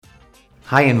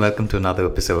Hi, and welcome to another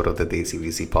episode of the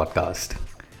E87 podcast.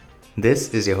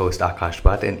 This is your host Akash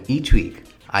Bhatt, and each week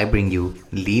I bring you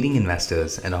leading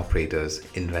investors and operators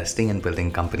investing and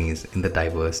building companies in the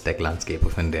diverse tech landscape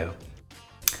of India.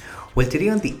 Well, today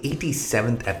on the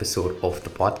 87th episode of the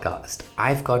podcast,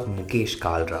 I've got Mukesh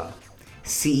Kalra,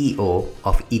 CEO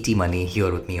of ET Money, here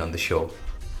with me on the show.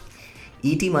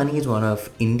 ET Money is one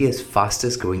of India's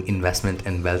fastest growing investment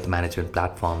and wealth management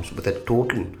platforms with a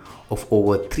total of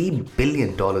over $3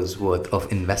 billion worth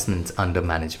of investments under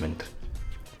management.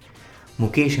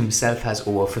 Mukesh himself has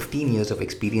over 15 years of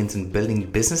experience in building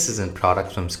businesses and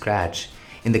products from scratch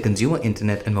in the consumer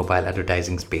internet and mobile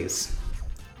advertising space.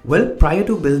 Well, prior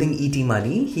to building ET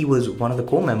Money, he was one of the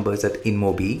co-members at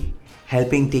InMobi,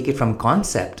 helping take it from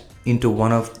concept into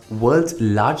one of the world's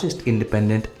largest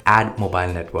independent ad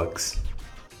mobile networks.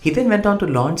 He then went on to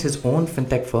launch his own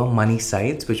fintech firm Money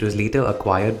Sites, which was later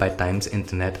acquired by Times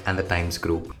Internet and the Times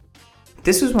Group.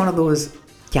 This was one of those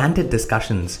candid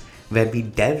discussions where we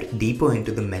delved deeper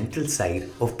into the mental side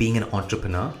of being an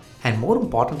entrepreneur and, more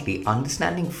importantly,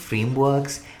 understanding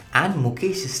frameworks and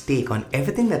Mukesh's take on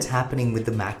everything that's happening with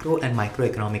the macro and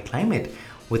microeconomic climate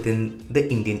within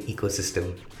the Indian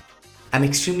ecosystem. I'm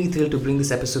extremely thrilled to bring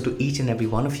this episode to each and every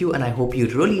one of you, and I hope you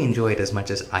really enjoy it as much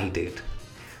as I did.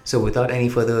 So without any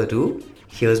further ado,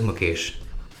 here's Mukesh.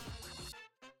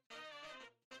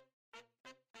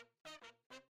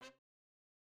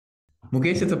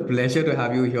 Mukesh, it's a pleasure to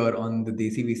have you here on the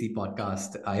Desi VC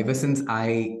podcast. Ever since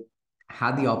I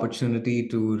had the opportunity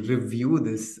to review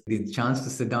this, the chance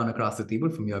to sit down across the table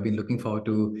from you, I've been looking forward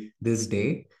to this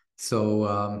day.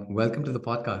 So, welcome to the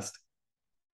podcast.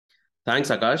 Thanks,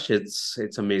 Akash.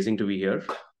 It's amazing to be here.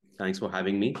 Thanks for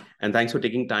having me, and thanks for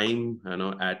taking time,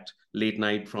 at late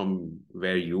night from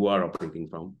where you are operating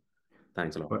from.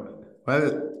 Thanks a lot.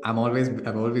 Well, I've always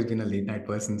been a late night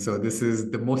person, so this is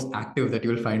the most active that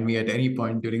you'll find me at any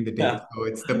point during the day. Yeah. So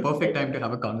it's the perfect time to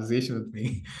have a conversation with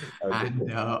me. Okay.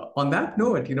 And on that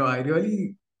note, I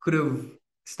really could have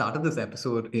started this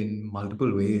episode in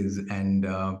multiple ways and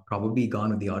probably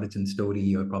gone with the origin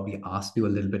story, or probably asked you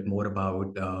a little bit more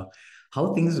about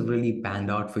how things have really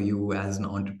panned out for you as an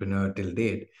entrepreneur till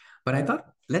date. But I thought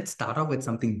let's start off with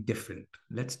something different.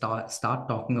 Let's start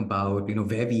talking about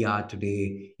where we are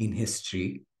today in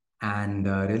history, and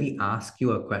really ask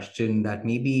you a question that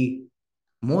may be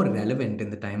more relevant in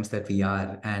the times that we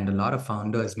are. And a lot of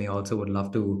founders may also would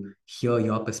love to hear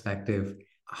your perspective.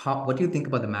 What do you think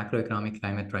about the macroeconomic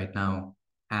climate right now,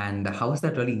 and how has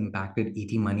that really impacted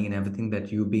ET Money and everything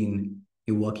that you're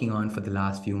working on for the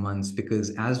last few months?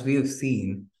 Because as we have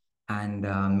seen, and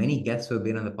many guests who have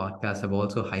been on the podcast have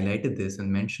also highlighted this and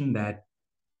mentioned that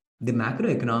the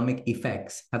macroeconomic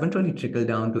effects haven't really trickled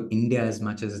down to India as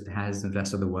much as it has in the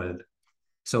rest of the world.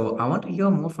 So I want to hear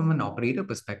more from an operator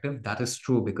perspective. That is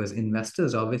true because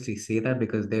investors obviously say that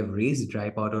because they've raised dry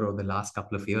powder over the last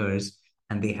couple of years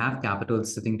and they have capital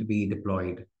sitting to be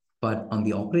deployed. But on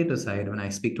the operator side, when I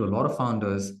speak to a lot of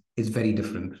founders, it's very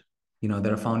different.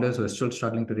 There are founders who are still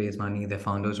struggling to raise money. There are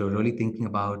founders who are really thinking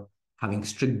about having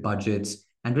strict budgets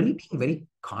and really being very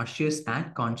cautious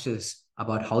and conscious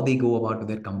about how they go about with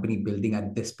their company building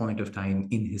at this point of time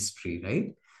in history,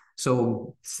 right?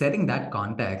 So, setting that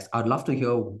context, I'd love to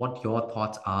hear what your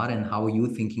thoughts are and how are you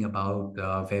thinking about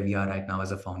where we are right now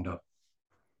as a founder.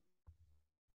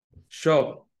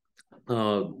 Sure.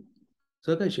 Uh,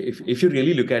 so, Akash, if you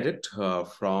really look at it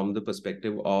from the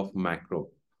perspective of macro,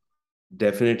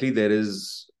 definitely there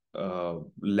is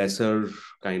lesser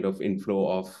kind of inflow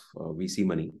of VC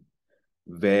money.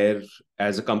 Where,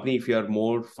 as a company, if you are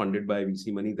more funded by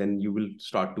VC money, then you will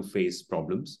start to face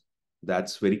problems.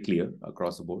 That's very clear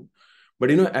across the board.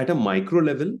 But at a micro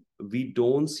level, we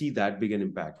don't see that big an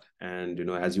impact. And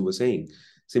as you were saying,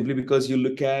 simply because you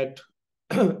look at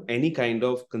any kind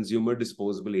of consumer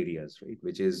disposable areas, right?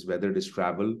 Which is whether it is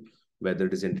travel, whether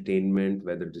it is entertainment,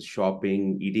 whether it is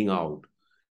shopping, eating out.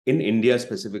 In India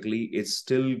specifically, it's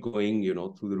still going,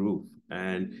 through the roof,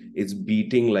 and it's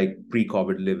beating like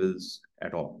pre-COVID levels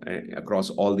at all across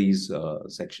all these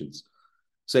sections.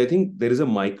 So I think there is a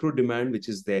micro demand which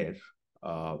is there,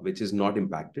 which is not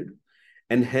impacted,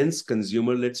 and hence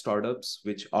consumer-led startups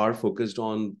which are focused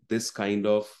on this kind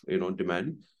of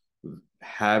demand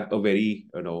have a very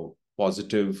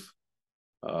positive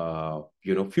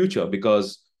future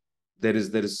because there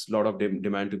is a lot of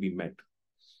demand to be met.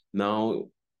 Now,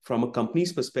 from a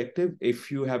company's perspective, if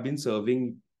you have been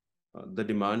serving the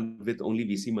demand with only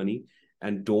VC money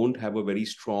and don't have a very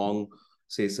strong,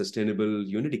 say, sustainable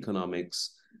unit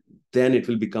economics, then it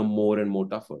will become more and more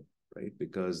tougher, right?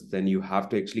 Because then you have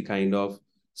to actually kind of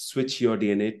switch your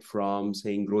DNA from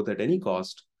saying growth at any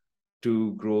cost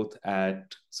to growth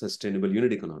at sustainable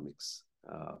unit economics.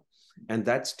 And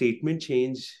that statement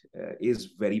change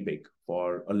is very big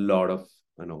for a lot of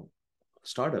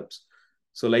startups.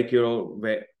 So like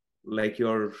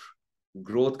your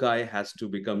growth guy has to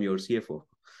become your CFO.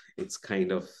 It's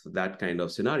kind of that kind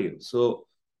of scenario. So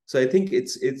I think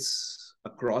it's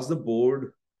across the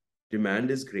board.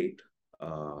 Demand is great.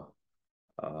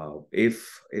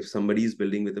 If somebody is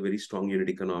building with a very strong unit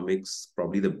economics,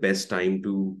 probably the best time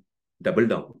to double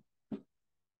down.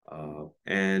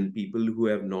 And people who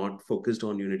have not focused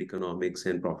on unit economics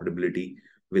and profitability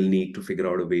will need to figure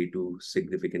out a way to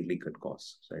significantly cut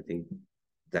costs. So I think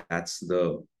that's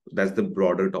the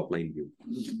broader top line view.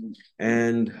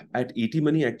 And at ET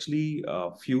Money, actually,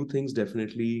 a few things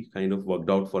definitely kind of worked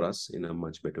out for us in a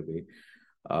much better way.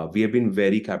 We have been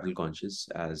very capital conscious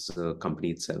as a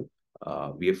company itself.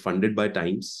 We are funded by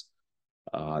Times.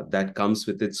 That comes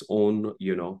with its own,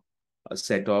 a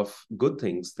set of good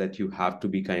things that you have to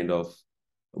be kind of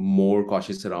more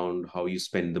cautious around how you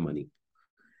spend the money.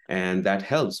 And that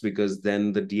helps because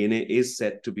then the DNA is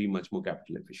set to be much more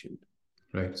capital efficient.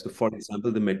 Right. So, for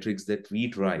example, the metrics that we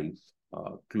drive,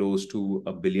 close to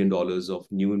 $1 billion of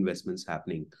new investments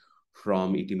happening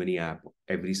from ET Money app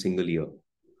every single year.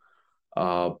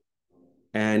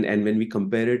 And when we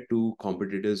compare it to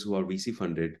competitors who are VC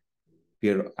funded, we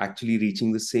are actually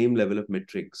reaching the same level of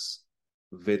metrics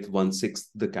with 1/6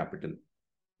 the capital.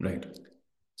 Right.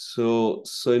 So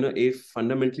if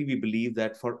fundamentally we believe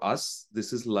that for us,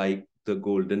 this is like the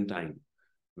golden time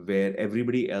where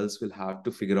everybody else will have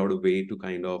to figure out a way to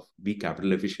kind of be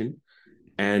capital efficient.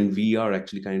 And we are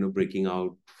actually kind of breaking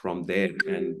out from there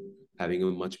and having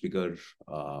a much bigger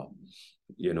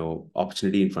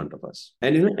opportunity in front of us.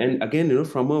 And again,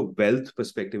 from a wealth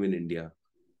perspective in India,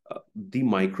 the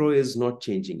micro is not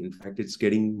changing. In fact, it's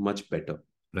getting much better.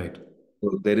 Right.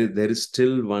 So there is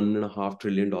still $1.5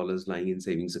 trillion lying in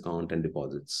savings account and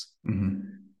deposits. Mm-hmm.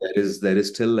 There is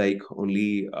still like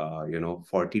only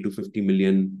 40 to 50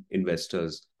 million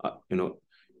investors.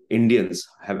 Indians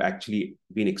have actually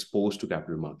been exposed to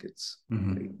capital markets.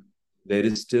 Mm-hmm. Right? There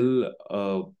is still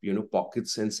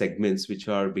pockets and segments which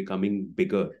are becoming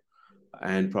bigger,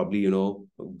 and probably will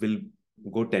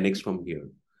go 10x from here.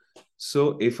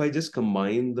 So if I just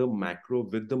combine the macro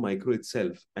with the micro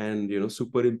itself and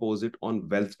superimpose it on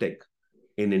wealth tech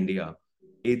in India,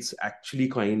 it's actually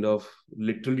kind of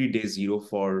literally day zero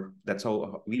for, that's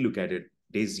how we look at it,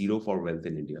 day zero for wealth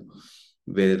in India,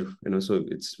 where so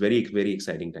it's very, very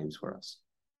exciting times for us.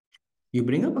 You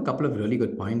bring up a couple of really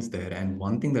good points there. And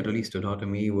one thing that really stood out to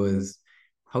me was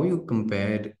how you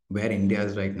compared where India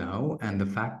is right now and the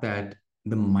fact that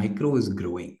the micro is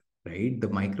growing, right? The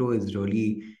micro is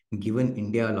really given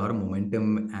India a lot of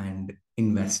momentum, and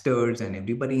investors and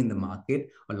everybody in the market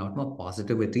a lot more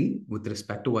positivity with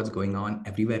respect to what's going on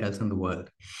everywhere else in the world.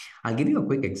 I'll give you a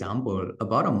quick example.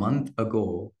 About a month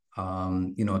ago,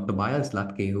 Tobias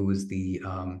Lutke, who is the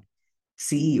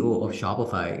CEO of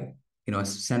Shopify,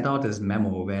 sent out his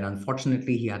memo where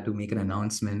unfortunately he had to make an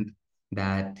announcement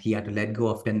that he had to let go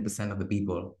of 10% of the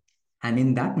people. And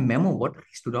in that memo, what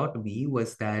really stood out to me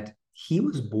was that he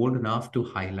was bold enough to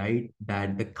highlight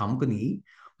that the company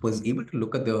was able to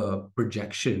look at the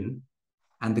projection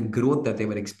and the growth that they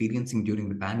were experiencing during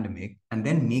the pandemic and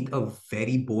then make a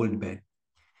very bold bet.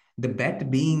 The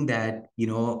bet being that, he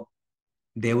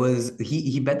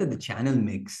bet that the channel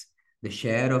mix, the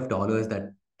share of dollars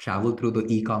that travel through the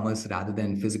e-commerce rather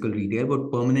than physical retail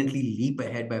would permanently leap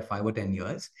ahead by 5 or 10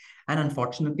 years. And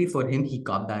unfortunately for him, he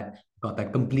got that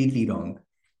completely wrong.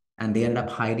 And they ended up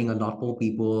hiring a lot more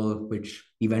people, which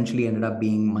eventually ended up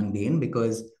being mundane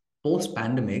because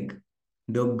post-pandemic,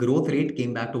 the growth rate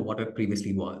came back to what it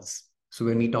previously was. So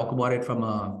when we talk about it from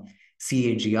a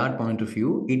CAGR point of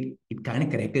view, it kind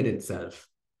of corrected itself.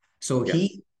 So Yeah.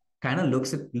 he kind of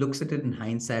looks at it in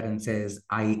hindsight and says,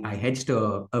 I hedged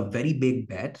a very big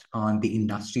bet on the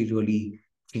industry really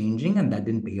changing, and that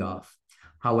didn't pay off.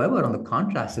 However, on the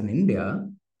contrast in India,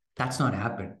 that's not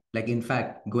happened. Like, in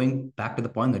fact, going back to the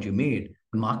point that you made,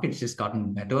 the market's just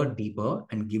gotten better, deeper,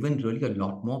 and given really a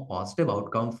lot more positive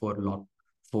outcome for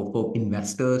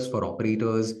investors, for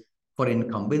operators, for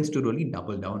incumbents to really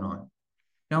double down on.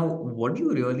 Now, what do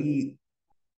you really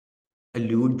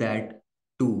allude that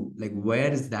to? Like,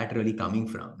 where is that really coming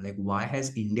from? Like, why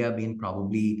has India been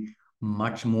probably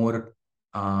much more,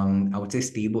 I would say,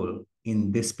 stable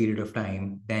in this period of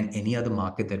time than any other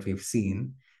market that we've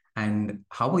seen? And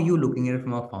how are you looking at it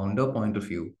from a founder point of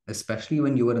view, especially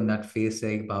when you were in that phase,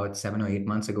 say, about 7 or 8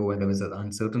 months ago, where there was an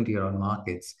uncertainty around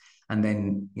markets? And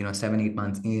then, 7, 8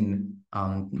 months in,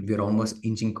 we're almost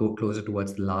inching closer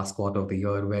towards the last quarter of the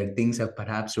year, where things have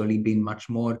perhaps really been much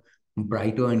more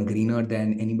brighter and greener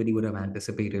than anybody would have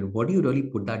anticipated. What do you really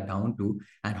put that down to,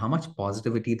 and how much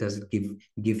positivity does it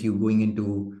give you going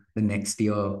into the next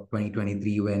year,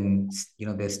 2023, when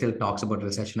there's still talks about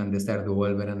recession on this side of the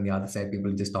world, when on the other side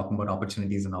people are just talking about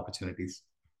opportunities and opportunities?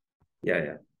 Yeah,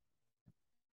 yeah.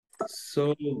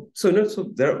 So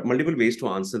there are multiple ways to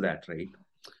answer that, right?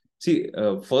 See,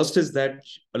 first is that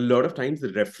a lot of times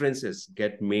the references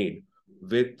get made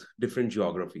with different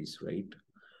geographies, right?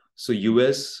 So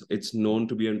US, it's known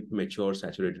to be a mature,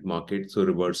 saturated market. So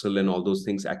reversal and all those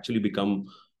things actually become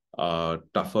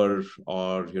tougher,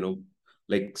 or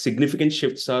like significant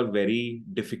shifts are very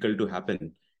difficult to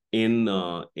happen in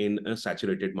a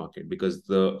saturated market, because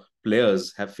the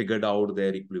players have figured out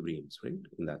their equilibriums, right?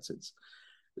 In that sense,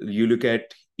 you look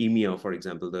at EMEA, for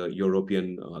example, the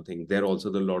European thing. There also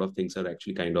the lot of things are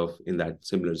actually kind of in that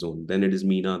similar zone. Then it is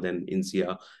MENA, then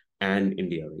INSEA, and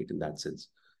India, right? In that sense.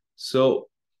 So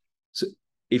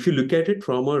if you look at it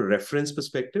from a reference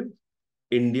perspective,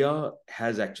 India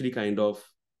has actually kind of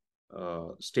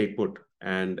stayed put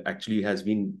and actually has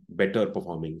been better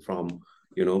performing from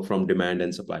demand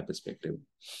and supply perspective.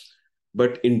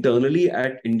 But internally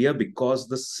at India, because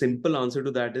the simple answer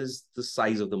to that is the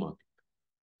size of the market.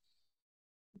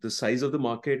 The size of the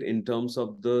market in terms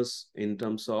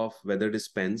of whether it is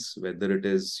spends, whether it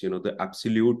is the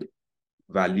absolute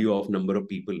value of number of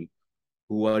people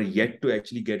who are yet to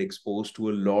actually get exposed to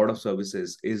a lot of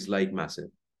services is like massive,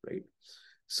 right?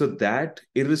 So that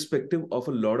irrespective of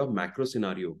a lot of macro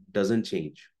scenario doesn't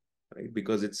change, right?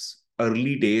 Because it's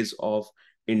early days of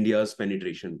India's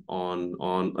penetration on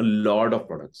a lot of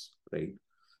products, right?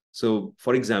 So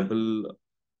for example,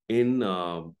 in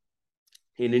uh,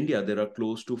 in India there are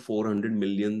close to 400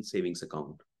 million savings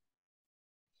account,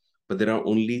 but there are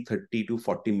only 30 to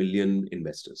 40 million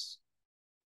investors.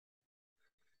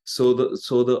 So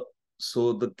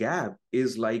the gap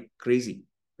is like crazy,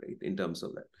 right? In terms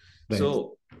of that. Right.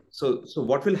 So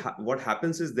what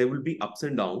happens is there will be ups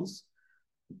and downs,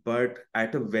 but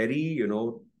at a very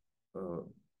uh,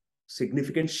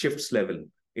 significant shifts level,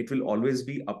 it will always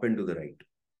be up and to the right.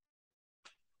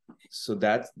 So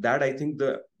that I think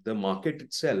the market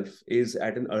itself is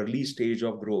at an early stage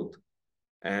of growth,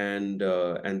 and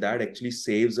that actually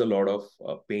saves a lot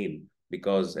of pain,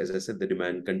 because as I said, the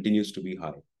demand continues to be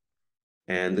high,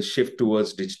 and the shift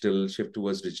towards digital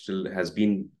has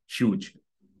been huge.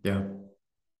 Yeah.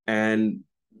 And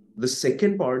the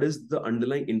second part is the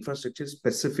underlying infrastructure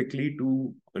specifically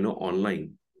to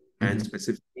online, and Mm-hmm.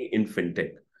 specifically in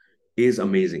fintech, is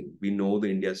amazing. We know the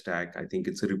India stack. I think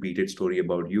it's a repeated story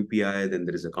about UPI. Then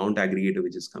there is account aggregator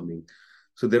which is coming.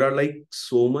 So there are like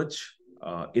so much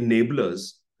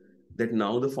enablers that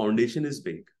now the foundation is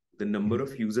big. The number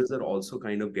of users are also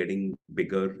kind of getting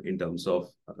bigger in terms of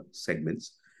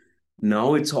segments.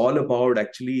 Now it's all about,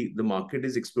 actually the market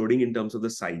is exploding in terms of the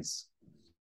size.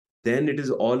 Then it is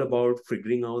all about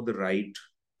figuring out the right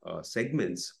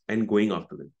segments and going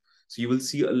after them. So you will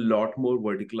see a lot more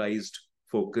verticalized,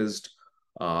 focused,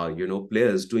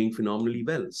 players doing phenomenally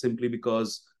well, simply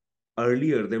because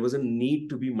earlier there was a need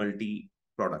to be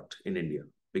multi-product in India,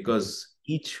 because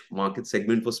each market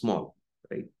segment was small,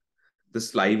 right? The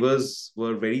slivers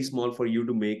were very small for you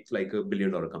to make like $1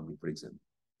 billion company, for example,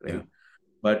 Yeah. right?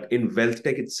 But in wealth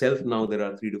tech itself, now there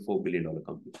are $3 to $4 billion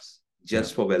companies Yeah.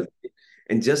 just for wealth.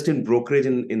 And just in brokerage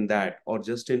in that, or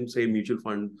just in say mutual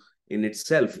fund in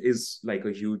itself, is like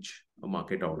a huge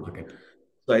market out there. Market.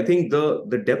 So I think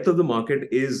the depth of the market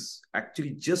is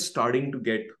actually just starting to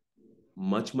get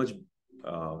much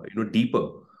deeper,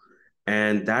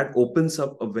 and that opens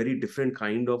up a very different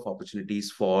kind of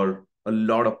opportunities for a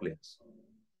lot of players.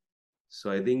 So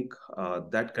I think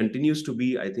that continues to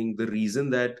be, I think, the reason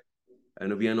that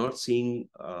we are not seeing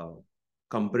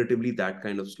comparatively that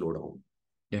kind of slowdown.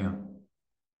 Yeah.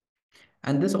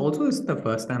 And this also is the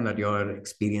first time that you're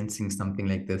experiencing something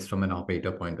like this from an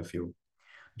operator point of view.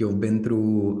 You've been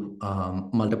through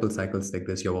multiple cycles like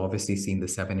this. You've obviously seen the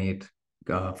 7-8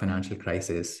 financial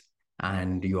crisis,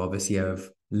 and you obviously have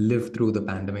lived through the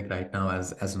pandemic right now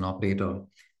as an operator.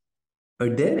 Are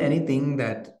there anything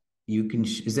that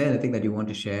is there anything that you want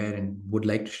to share and would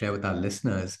like to share with our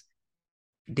listeners,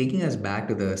 taking us back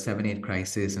to the 7-8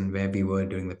 crisis and where we were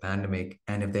during the pandemic,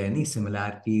 and if there are any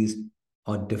similarities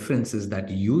or differences that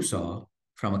you saw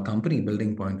from a company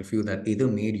building point of view that either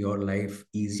made your life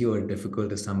easier or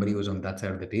difficult as somebody who's on that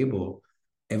side of the table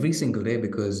every single day?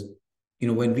 Because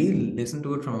when we listen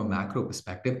to it from a macro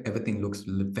perspective, everything looks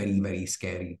very, very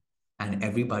scary, and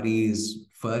everybody's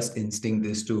first instinct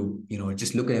is to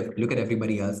just look at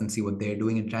everybody else and see what they're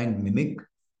doing and try and mimic,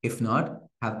 if not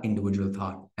have individual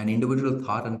thought. And individual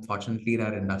thought, unfortunately, in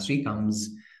our industry comes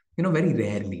very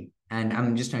rarely. And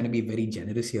I'm just trying to be very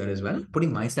generous here as well,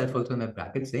 putting myself also in that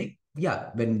bracket, saying, yeah,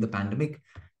 when the pandemic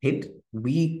hit,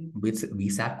 we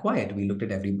sat quiet. We looked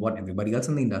at what everybody else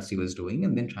in the industry was doing,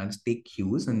 and then trying to take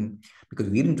cues. And because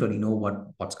we didn't really know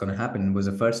what's going to happen, it was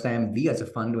the first time we as a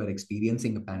fund were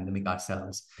experiencing a pandemic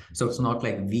ourselves. So it's not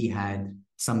like we had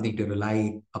something to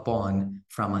rely upon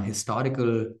from a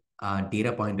historical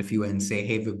data point of view and say,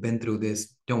 hey, we've been through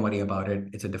this. Don't worry about it.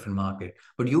 It's a different market.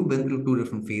 But you've been through two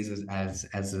different phases as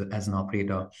an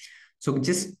operator. So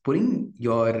just putting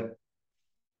your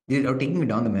or taking you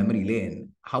down the memory lane,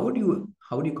 how would you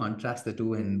contrast the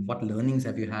two, and what learnings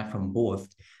have you had from both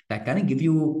that kind of give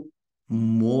you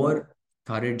more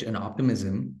courage and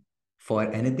optimism for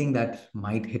anything that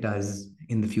might hit us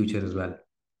in the future as well?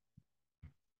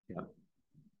 Yeah.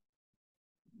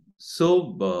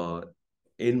 So,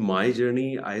 in my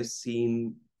journey, I've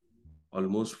seen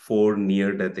almost four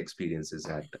near-death experiences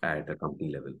at a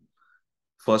company level.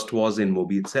 First was in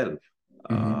Mobi itself,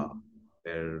 uh, Mm-hmm.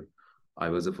 where I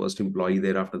was the first employee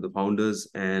there after the founders,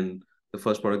 and the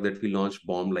first product that we launched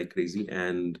bombed like crazy,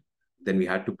 and then we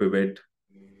had to pivot,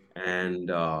 and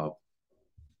so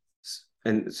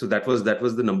that was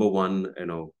the number one,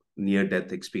 near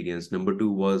death experience. Number two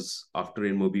was after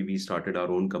in Mobi we started our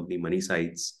own company, Money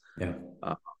Sites, Yeah.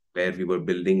 uh, where we were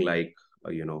building like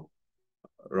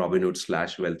Robinhood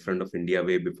slash Wealthfront of India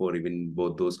way before even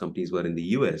both those companies were in the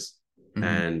US, Mm-hmm.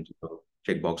 and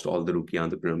checkboxed all the rookie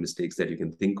entrepreneur mistakes that you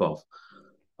can think of.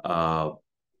 Uh,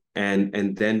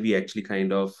 and then we actually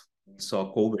kind of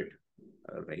saw COVID,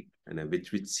 right? And which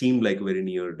seemed like a very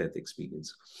near death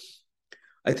experience.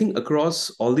 I think across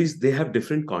all these, they have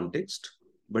different context.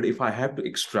 But if I have to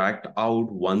extract out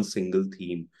one single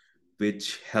theme,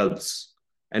 which helps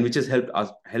and which has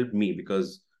helped me,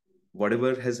 because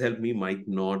whatever has helped me might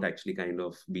not actually kind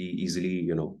of be easily,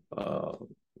 you know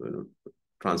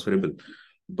transferable.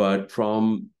 But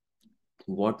from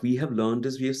what we have learned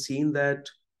is we have seen that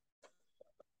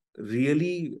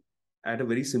really at a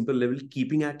very simple level,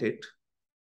 keeping at it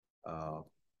uh,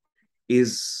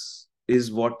 is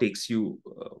what takes you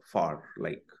far.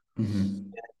 Like,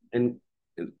 Mm-hmm. and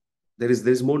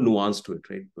there's more nuance to it,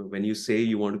 right? When you say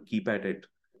you want to keep at it,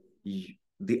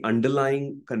 the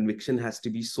underlying conviction has to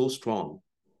be so strong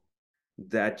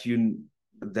that you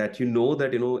know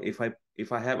that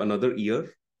if I have another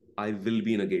year, I will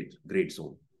be in a great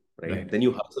zone, right? Right. Then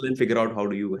you hustle and figure out how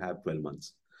do you have 12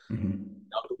 months. Mm-hmm.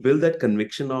 Now, to build that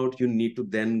conviction out, you need to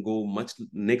then go much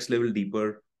next level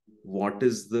deeper. What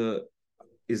is there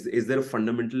a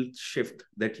fundamental shift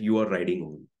that you are riding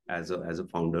on as a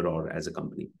founder or as a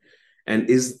company? And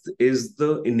is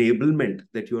the enablement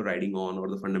that you're riding on, or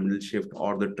the fundamental shift,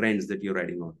 or the trends that you're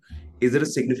riding on, is there a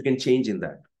significant change in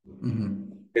that? Mm-hmm.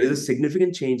 There is a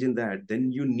significant change in that,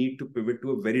 then you need to pivot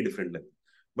to a very different level.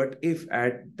 But if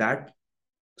at that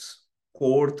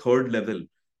core third level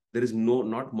there is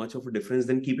not much of a difference,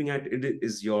 then keeping at it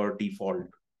is your default,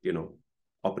 you know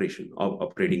operation or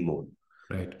operating mode.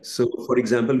 Right. So for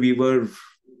example, we were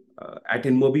at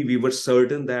InMobi, we were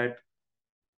certain that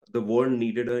the world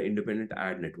needed an independent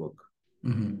ad network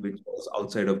which Mm-hmm. was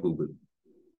outside of Google.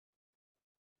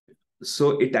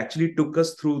 So it actually took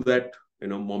us through that,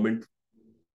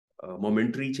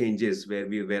 momentary changes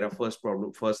where our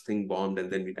first thing bombed,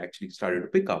 and then it actually started to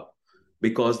pick up,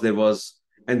 because there were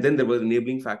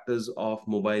enabling factors of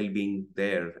mobile being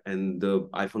there, and the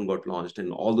iPhone got launched,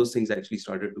 and all those things actually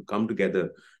started to come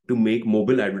together to make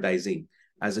mobile advertising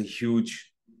as a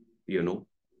huge, you know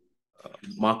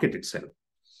market itself.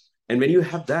 And when you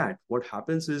have that, what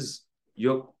happens is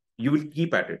you will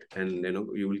keep at it, and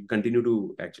you will continue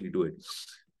to actually do it.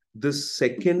 The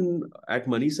second, at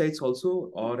Money Sites also,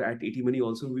 or at 80 Money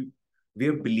also, we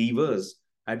are believers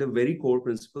at a very core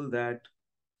principle that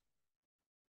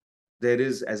there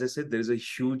is, as I said, there is a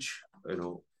huge,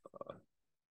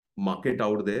 market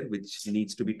out there which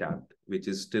needs to be tapped, which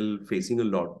is still facing a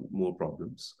lot more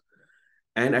problems.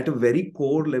 And at a very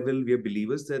core level, we are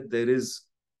believers that there is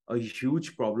a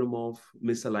huge problem of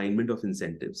misalignment of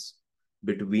incentives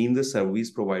between the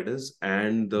service providers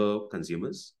and the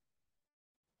consumers.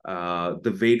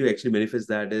 The way to actually manifest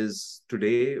that is,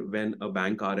 today, when a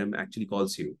bank RM actually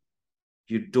calls you,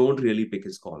 you don't really pick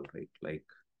his call, right? Like,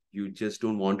 you just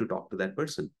don't want to talk to that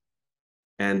person.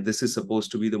 And this is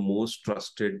supposed to be the most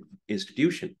trusted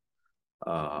institution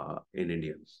in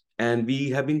India. And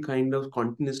we have been kind of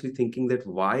continuously thinking that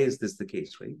why is this the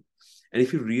case, right? And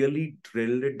if you really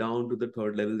drill it down to the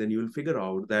third level, then you will figure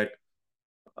out that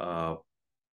uh,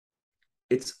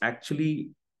 it's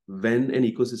actually, when an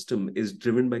ecosystem is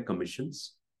driven by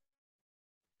commissions,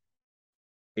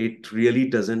 it really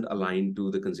doesn't align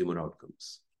to the consumer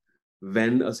outcomes.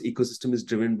 when an ecosystem is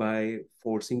driven by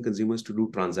forcing consumers to do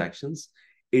transactions,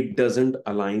 it doesn't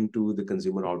align to the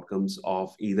consumer outcomes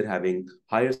of either having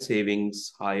higher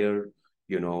savings, higher,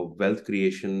 wealth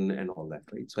creation and all that,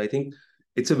 right? So I think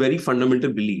it's a very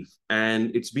fundamental belief,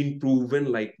 and it's been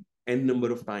proven like n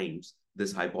number of times,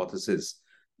 this hypothesis,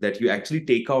 that you actually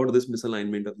take out this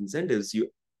misalignment of incentives, you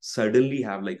suddenly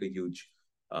have like a huge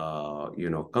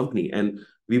company. And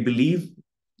we believe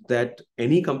that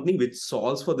any company which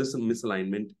solves for this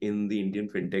misalignment in the Indian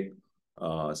fintech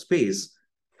space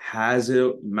has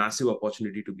a massive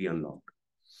opportunity to be unlocked.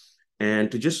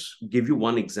 And to just give you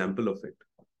one example of it,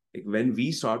 like when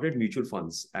we started mutual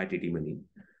funds at ET Money,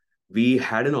 we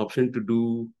had an option to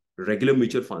do regular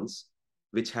mutual funds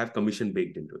which have commission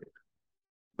baked into it.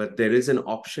 But there is an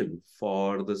option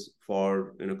for this,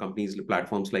 for companies,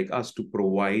 platforms like us, to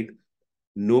provide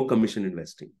no commission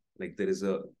investing. Like there is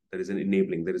an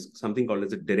enabling. There is something called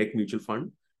as a direct mutual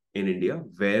fund in India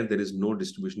where there is no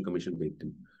distribution commission baked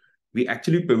in. We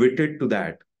actually pivoted to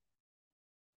that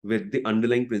with the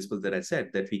underlying principles that I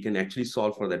said, that we can actually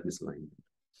solve for that misalignment.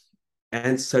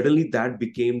 And suddenly that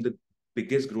became the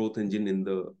biggest growth engine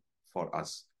for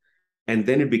us. And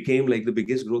then it became like the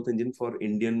biggest growth engine for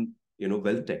Indian,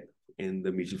 wealth tech in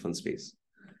the mutual fund space.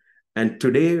 And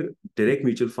today, direct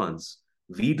mutual funds,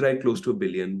 we drive close to 1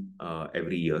 billion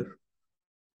every year.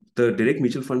 The direct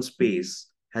mutual fund space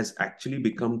has actually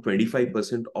become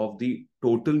 25% of the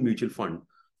total mutual fund,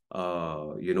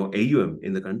 AUM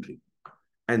in the country.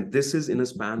 And this is in a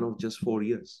span of just 4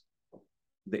 years.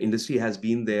 The industry has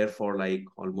been there for like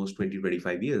almost 20,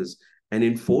 25 years. And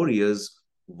in 4 years,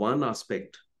 one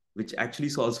aspect which actually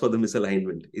solves for the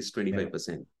misalignment is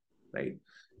 25%, right?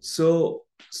 So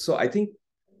I think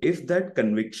if that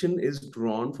conviction is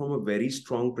drawn from a very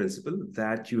strong principle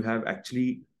that you have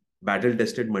actually battle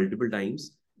tested multiple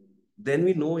times, then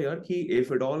we know, yeah, ki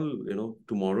if at all,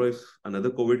 tomorrow, if another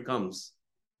COVID comes,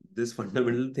 this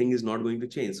fundamental thing is not going to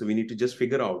change. So we need to just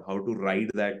figure out how to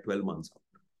ride that 12 months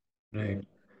out. Right.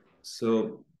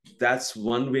 So that's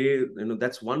one way,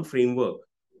 that's one framework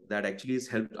that actually has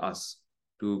helped us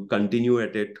to continue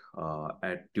at it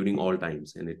during all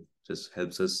times, and it just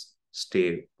helps us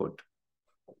stay put.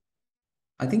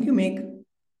 I think you make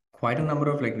quite a number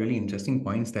of like really interesting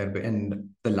points there. And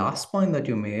the last point that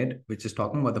you made, which is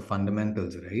talking about the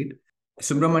fundamentals, right?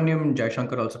 Subramaniam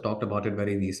Jaishankar also talked about it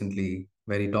very recently,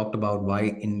 where he talked about why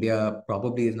India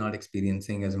probably is not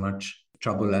experiencing as much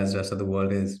trouble as the rest of the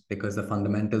world is because the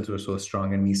fundamentals were so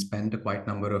strong. And we spent a quite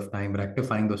number of time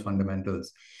rectifying those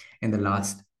fundamentals in the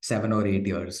last 7 or 8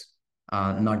 years.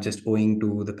 Not just owing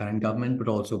to the current government, but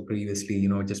also previously,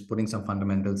 just putting some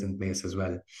fundamentals in place as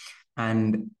well.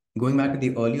 And going back to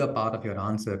the earlier part of your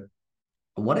answer,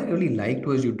 what I really liked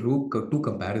was you drew two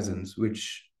comparisons,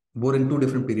 which were in two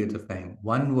different periods of time.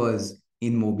 One was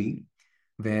in Mobi,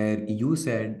 where you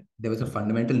said there was a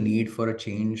fundamental need for a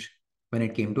change when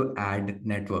it came to ad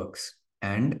networks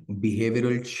and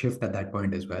behavioral shift at that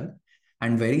point as well.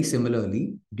 And very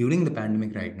similarly, during the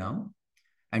pandemic right now,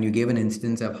 and you gave an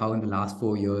instance of how in the last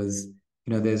 4 years,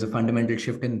 there's a fundamental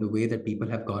shift in the way that people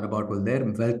have gone about with their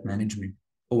wealth management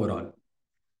overall.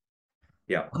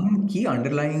 Yeah. One key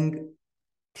underlying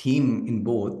theme in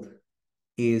both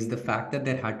is the fact that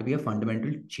there had to be a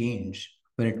fundamental change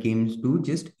when it came to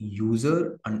just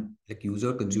user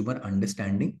consumer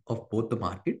understanding of both the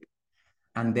market,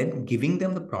 and then giving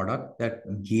them the product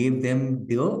that gave them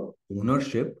their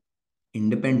ownership,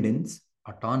 independence,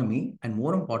 autonomy, and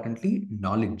more importantly,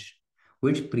 knowledge,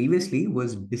 which previously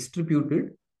was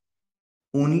distributed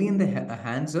only in the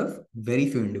hands of very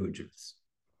few individuals.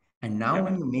 And now Yeah.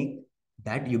 when you make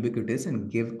that ubiquitous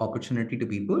and give opportunity to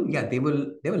people, yeah, they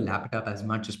will lap it up as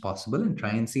much as possible and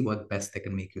try and see what best they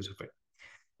can make use of it.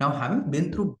 Now, having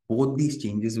been through both these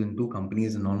changes in two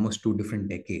companies in almost 2 different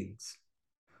decades,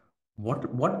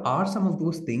 what are some of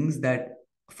those things that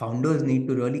founders need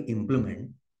to really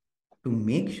implement to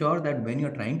make sure that when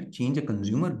you're trying to change a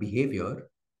consumer behavior,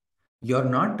 you're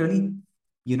not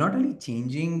really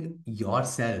changing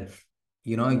yourself,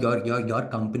 your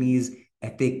company's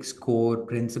ethics, core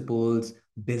principles,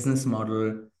 business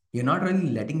model. You're not really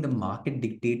letting the market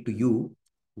dictate to you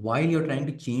while you're trying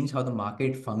to change how the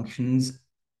market functions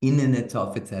in and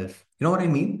itself. You know what I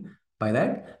mean by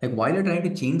that? Like, while you're trying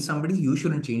to change somebody, you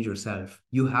shouldn't change yourself.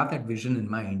 You have that vision in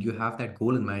mind, you have that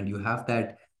goal in mind, you have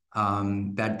that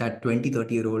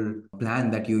 20-30 year old plan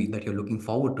that you're looking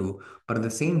forward to. But at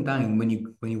the same time, when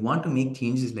you want to make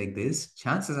changes like this,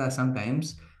 chances are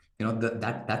sometimes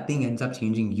that thing ends up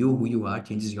changing you, who you are,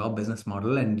 changes your business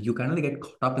model, and you kind of get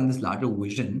caught up in this larger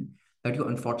vision that you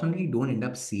unfortunately don't end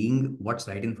up seeing what's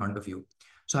right in front of you.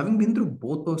 So having been through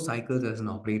both those cycles as an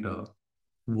operator,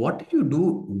 what did you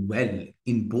do well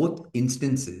in both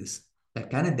instances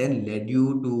that kind of then led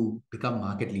you to become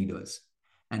market leaders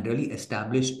and really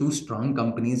establish two strong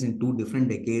companies in two different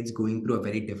decades going through a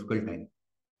very difficult time?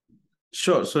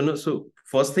 Sure. So no. So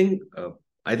first thing,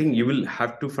 I think you will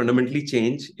have to fundamentally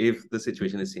change if the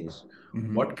situation is changed.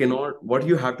 Mm-hmm. What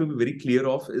you have to be very clear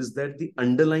of is that the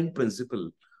underlying principle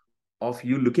of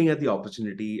you looking at the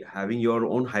opportunity, having your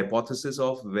own hypothesis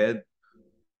of where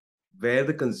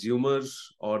the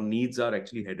consumers or needs are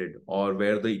actually headed, or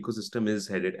where the ecosystem is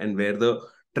headed, and where the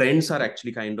trends are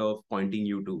actually kind of pointing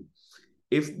you to.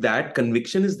 If that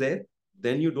conviction is there,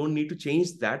 then you don't need to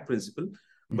change that principle.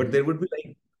 But there Mm-hmm. would be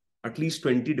like at least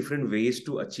 20 different ways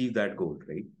to achieve that goal,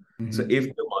 right? So Mm-hmm. if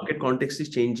the market context is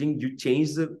changing, you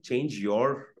change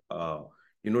your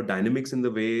dynamics in the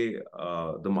way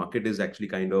the market is actually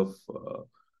kind of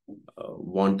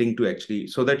wanting to actually,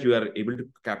 so that you are able to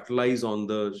capitalize on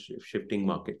the shifting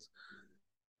markets.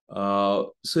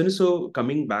 So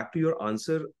coming back to your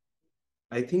answer,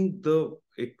 I think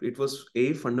it was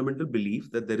a fundamental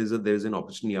belief that there is an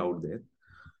opportunity out there.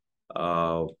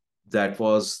 Uh, that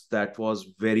was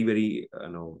very, very,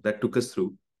 that took us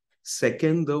through.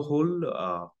 Second, the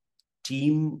whole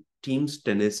team's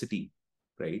tenacity,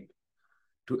 right?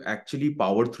 To actually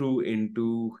power through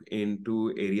into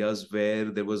areas where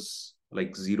there was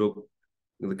like zero.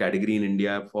 The category in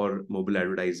India for mobile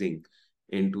advertising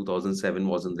in 2007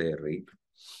 wasn't there, right?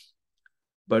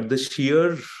 But the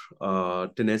sheer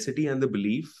tenacity and the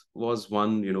belief was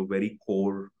one, very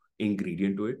core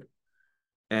ingredient to it.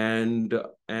 And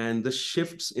the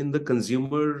shifts in the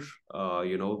consumer,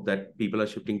 that people are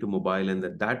shifting to mobile, and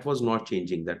that was not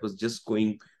changing. That was just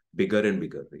going bigger and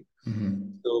bigger, right? Mm-hmm.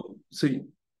 So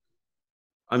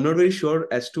I'm not very sure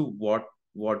as to what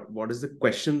is the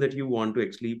question that you want to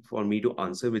actually for me to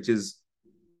answer, which is,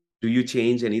 do you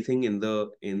change anything in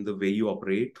the way you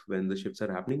operate when the shifts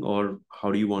are happening, or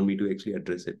how do you want me to actually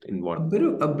address it in what?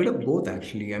 A bit of both,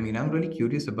 actually. I mean, I'm really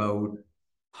curious about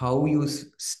how you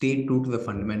stay true to the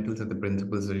fundamentals of the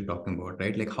principles that you're talking about,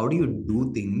 right? Like, how do you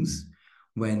do things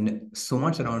when so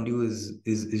much around you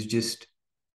is just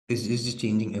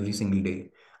changing every single day,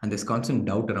 and there's constant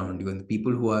doubt around you, and the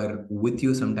people who are with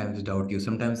you sometimes doubt you.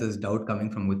 Sometimes there's doubt coming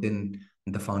from within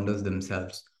the founders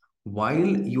themselves. While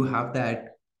you have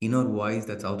that inner voice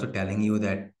that's also telling you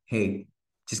that, hey,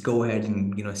 just go ahead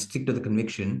and stick to the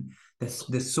conviction.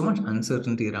 There's so much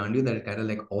uncertainty around you that it kind of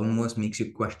like almost makes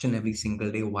you question every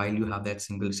single day while you have that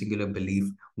singular belief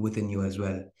within you as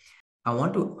well. I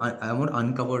want to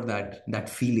uncover that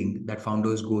feeling that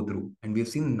founders go through, and we've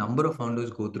seen a number of founders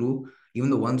go through,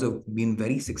 even the ones who've been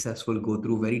very successful, go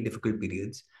through very difficult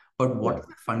periods. But what Yeah. is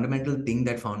the fundamental thing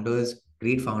that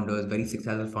great founders, very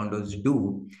successful founders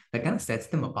do that kind of sets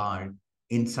them apart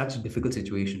in such difficult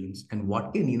situations? And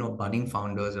what can budding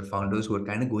founders or founders who are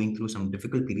kind of going through some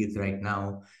difficult periods right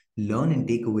now learn and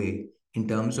take away in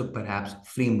terms of perhaps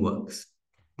frameworks,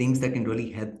 things that can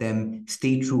really help them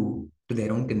stay true to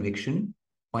their own conviction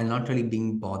while not really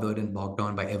being bothered and bogged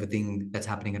down by everything that's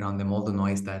happening around them, all the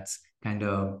noise that's kind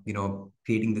of,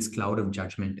 creating this cloud of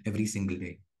judgment every single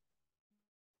day.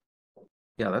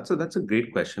 Yeah, that's a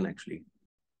great question actually.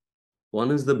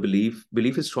 One is the belief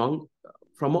is strong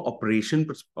from a operation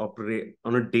operate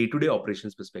on a day-to-day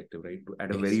operations perspective, right?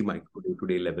 At a very Yes. micro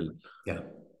day-to-day level. Yeah.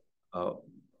 uh,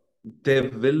 there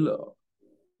will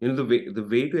the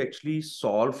way to actually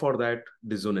solve for that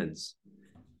dissonance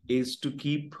is to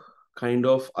keep kind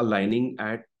of aligning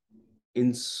at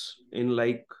in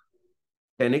like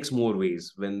 10x more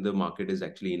ways when the market is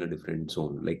actually in a different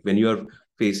zone. Like when you are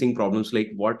facing problems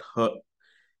like what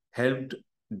helped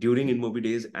during InMobi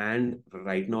days and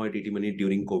right now at 80 Money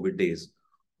during COVID days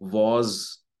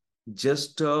was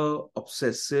just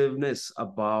obsessiveness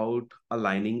about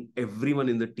aligning everyone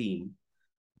in the team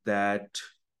that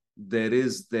there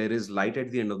is light at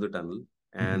the end of the tunnel,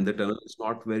 and the Mhm. tunnel is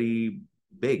not very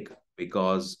big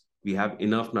because we have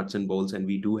enough nuts and bolts, and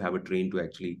we do have a train to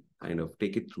actually kind of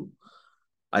take it through.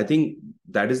 I think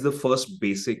that is the first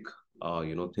basic,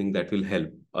 thing that will help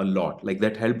a lot. Like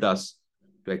that helped us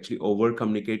to actually over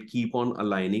communicate, keep on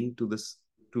aligning to this,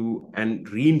 to and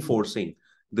reinforcing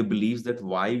the beliefs that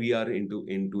why we are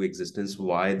into existence,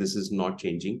 why this is not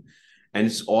changing, and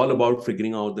it's all about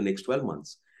figuring out the next 12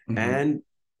 months, Mhm. and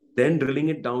then drilling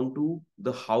it down to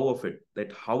the how of it.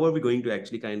 That how are we going to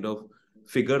actually kind of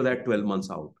figure that 12 months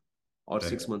out, or Right.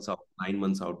 6 months out, 9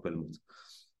 months out, 12 months.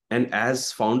 And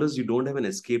as founders, you don't have an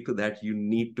escape to that. You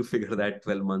need to figure that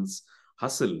 12 months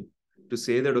hustle to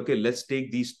say that, okay, let's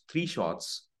take these three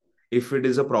shots. If it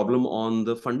is a problem on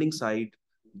the funding side,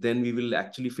 then we will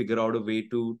actually figure out a way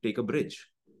to take a bridge.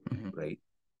 Mhm. right?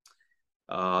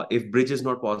 If bridge is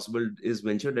not possible, is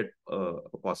ventured at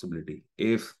a possibility.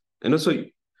 If so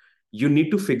you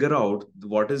need to figure out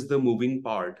what is the moving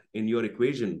part in your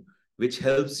equation, which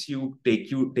helps you take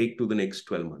to the next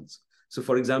 12 months. So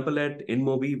for example, at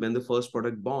InMobi, when the first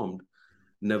product bombed,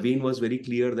 Naveen was very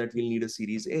clear that we'll need a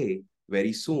series A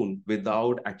very soon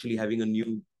without actually having a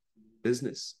new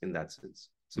business in that sense.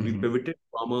 So we Mhm. pivoted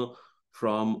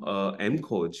from M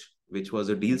Coach, which was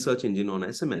a deal search engine on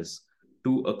SMS,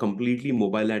 to a completely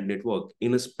mobile ad network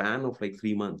in a span of like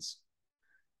 3 months.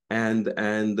 And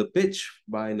the pitch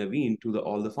by Naveen to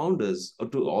all the founders or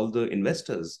to all the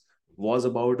investors was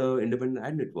about a independent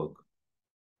ad network.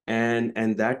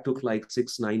 And that took like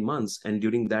 6 9 months. And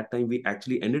during that time, we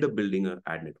actually ended up building an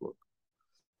ad network.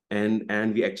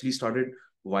 And we actually started,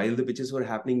 while the pitches were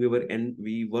happening,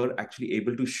 we were actually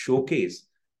able to showcase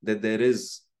that there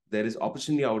is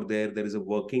opportunity out there, there is a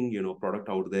working product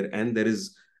out there, and there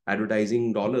is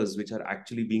advertising dollars which are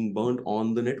actually being burned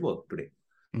on the network today.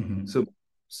 Mhm. So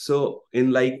so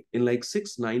in like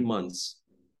 6 9 months,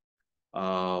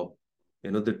 uh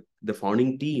the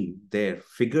founding team there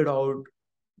figured out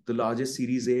the largest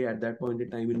series A at that point in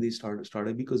time in the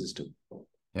startup ecosystem.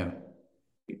 Yeah.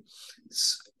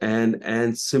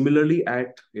 And similarly,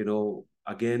 at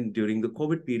again during the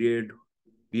COVID period,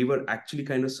 we were actually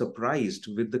kind of surprised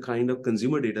with the kind of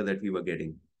consumer data that we were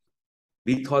getting.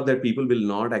 We thought that people will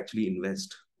not actually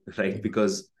invest, right? Yeah.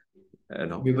 Because you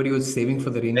know Everybody was saving for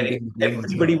the rainy day in home as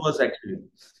everybody well. was actually.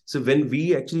 So when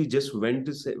we actually just went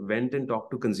and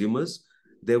talked to consumers,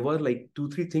 there were like two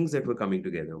three things that were coming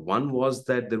together. One was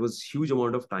that there was huge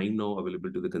amount of time now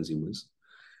available to the consumers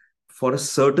for a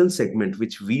certain segment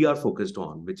which we are focused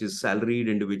on, which is salaried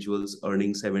individuals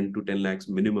earning 7 to 10 lakhs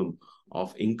minimum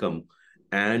of income.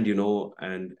 And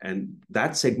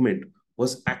that segment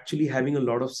was actually having a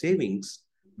lot of savings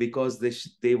because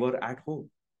they were at home,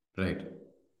 Right.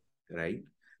 right?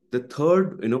 The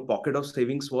third pocket of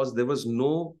savings was there was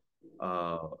no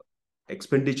uh,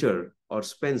 expenditure or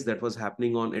spends that was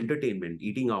happening on entertainment,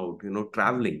 eating out,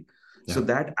 traveling. So Yeah.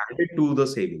 that added to the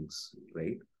savings,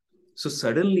 right? So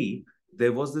suddenly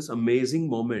there was this amazing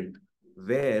moment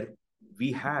where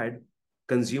we had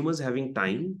consumers having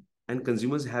time and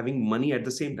consumers having money at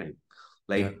the same time.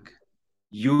 Yeah. Like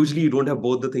usually you don't have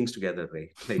both the things together, right?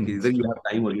 Like either It's you true. have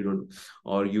time or you don't,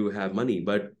 or you have money.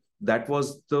 But that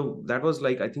was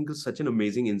like, I think, such an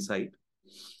amazing insight.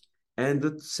 And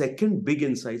the second big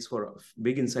insight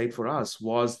for us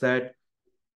was that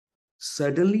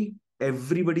suddenly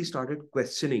everybody started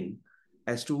questioning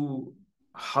as to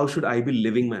how should I be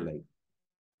living my life.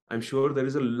 I'm sure there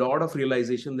is a lot of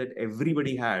realization that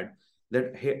everybody had,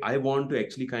 that hey, I want to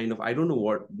actually kind of, I don't know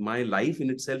what, my life in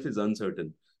itself is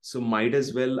uncertain, so might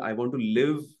as well I want to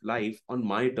live life on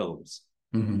my terms.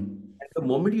 Mhm. At the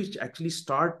moment you actually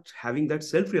start having that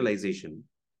self realization,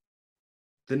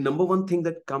 the number one thing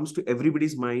that comes to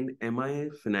everybody's mind, am I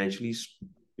financially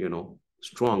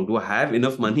strong? Do I have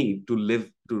enough money to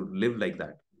live like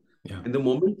that? Yeah. And the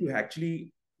moment you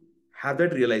actually have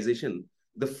that realization,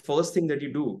 the first thing that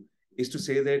you do is to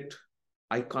say that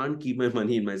I can't keep my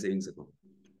money in my savings account.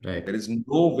 Right. There is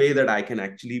no way that I can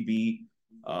actually be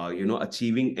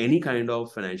achieving any kind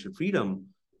of financial freedom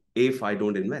if I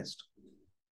don't invest.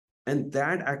 And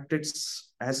that acted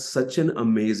as such an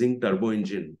amazing turbo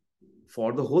engine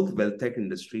for the whole wealth tech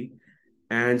industry,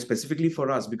 and specifically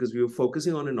for us, because we were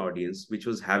focusing on an audience which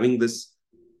was having this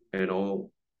you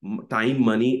know time,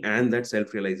 money, and that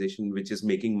self realization, which is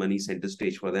making money center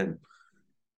stage for them.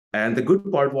 And the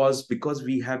good part was, because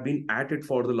we have been at it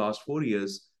for the last 4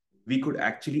 years, we could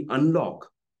actually unlock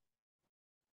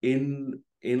in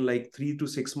like 3 to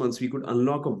 6 months, we could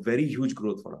unlock a very huge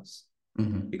growth for us,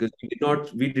 Mhm. because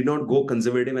we did not go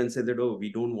conservative and say that, oh,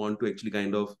 we don't want to actually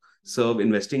kind of serve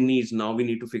investing needs, now we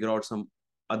need to figure out some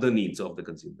other needs of the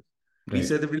consumer. We Right.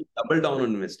 said that we'll double down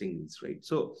on investing needs, right?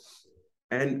 So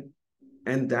and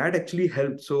and that actually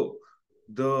helped. So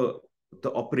the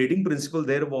the operating principle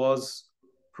there was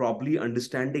probably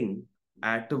understanding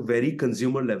at a very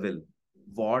consumer level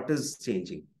what is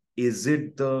changing. Is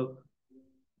it the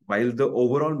While the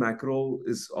overall macro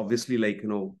is obviously like,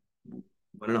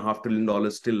 $1.5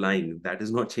 trillion still lying, that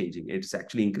is not changing, it's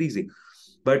actually increasing.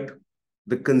 But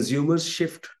the consumer's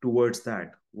shift towards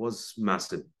that was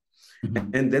massive.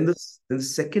 Mhm. And then the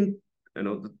second,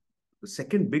 the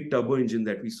second big turbo engine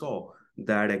that we saw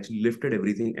that actually lifted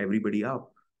everybody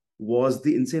up, was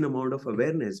the insane amount of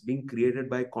awareness being created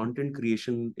by content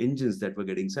creation engines that were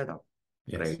getting set up,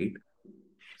 Yes. right?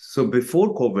 So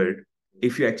before COVID,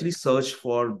 if you actually search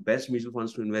for best mutual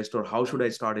funds to invest or how should I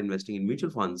start investing in mutual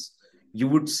funds, you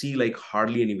would see like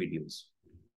hardly any videos.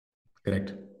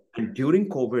 Correct. And during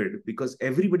COVID, because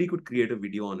everybody could create a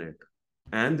video on it,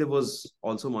 and there was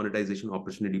also monetization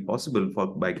opportunity possible for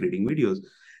by creating videos,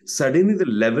 suddenly the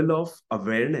level of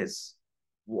awareness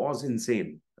was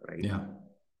insane, right? Yeah,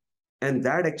 And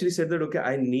that actually said that, okay,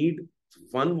 I need,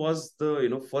 one was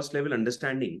the, first level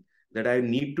understanding that I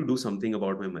need to do something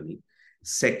about my money.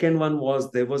 Second one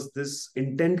was there was this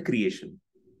intent creation.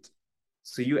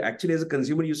 So you actually, as a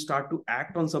consumer, you start to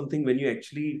act on something when you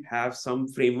actually have some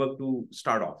framework to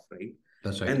start off, right?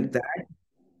 that's right. And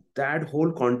that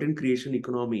whole content creation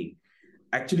economy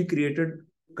actually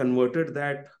converted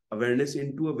that awareness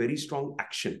into a very strong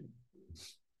action.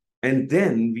 And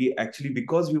then we actually,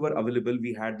 because we were available,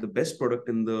 we had the best product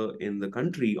in the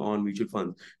country on mutual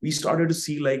funds, we started to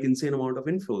see like insane amount of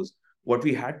inflows. What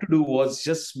we had to do was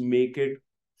just make it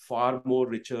far more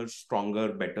richer,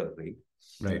 stronger, better, right?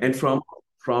 Right. And from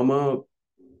a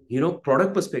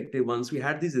product perspective, once we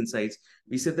had these insights,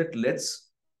 we said that let's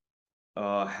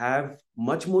have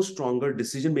much more stronger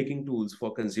decision making tools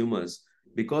for consumers,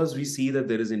 because we see that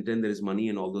there is intent, there is money,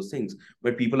 and all those things,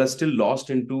 but people are still lost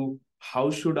into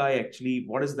how should I actually,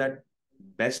 what is that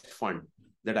best fund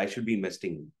that I should be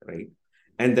investing in, right?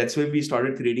 And that's where we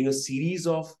started creating a series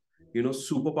of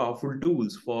super powerful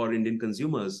tools for Indian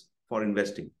consumers for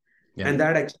investing. Yeah. And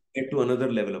that actually led to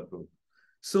another level of growth.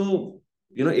 So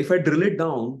if I drill it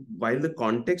down, while the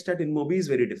context at InMobi is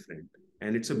very different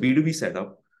and it's a B2B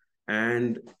setup,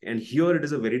 and here it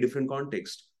is a very different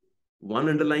context. One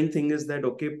underlying thing is that,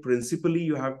 okay, principally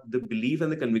you have the belief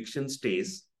and the conviction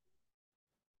stays.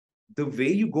 The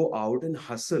way you go out and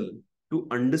hustle to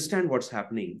understand what's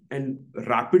happening and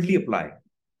rapidly apply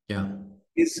Yeah.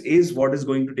 is what is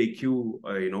going to take you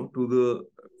to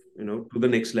the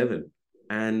next level.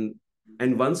 And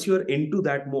once you're into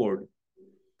that mode,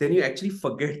 then you actually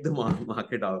forget the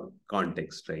market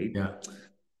context, right? Yeah.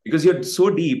 Because you're so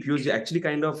deep, you actually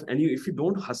kind of, and if you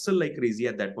don't hustle like crazy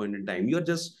at that point in time,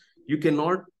 you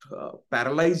cannot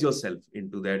paralyze yourself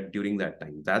into that during that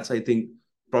time. That's, I think,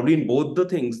 probably in both the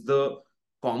things, the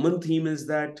common theme is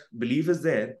that belief is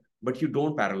there, but you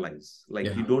don't paralyze, like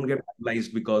you Yeah. don't get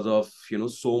paralyzed because of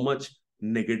so much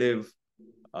negative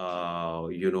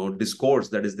discourse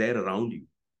that is there around you,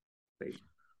 right?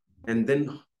 And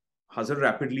then hustle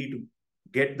rapidly to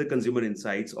get the consumer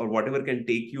insights or whatever can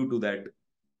take you to that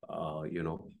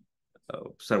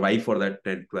survive for that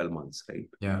 10 12 months, right?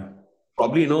 Yeah.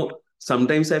 Probably,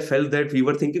 sometimes I felt that we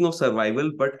were thinking of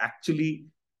survival, but actually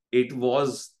it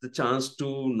was the chance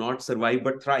to not survive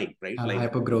but thrive, right? Like,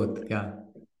 Hyper growth. Yeah.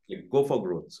 go for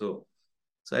growth. So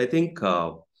I think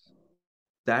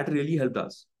that really helped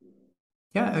us.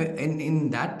 Yeah, in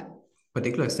that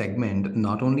particular segment,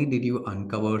 not only did you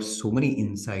uncover so many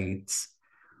insights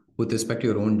with respect to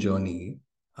your own journey,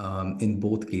 in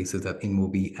both cases at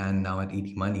InMobi and now at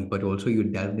ET Money, but also you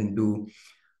delved into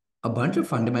a bunch of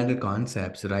fundamental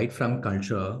concepts right from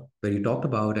culture where you talked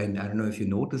about, and I don't know if you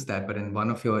noticed that, but in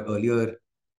one of your earlier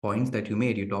points that you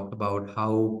made, you talked about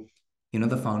how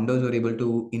the founders were able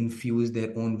to infuse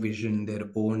their own vision, their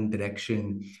own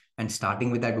direction, and starting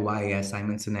with that why, as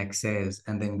Simon Sinek says,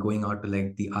 and then going out to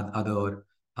like the other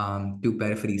two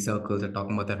periphery circles are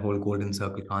talking about that whole golden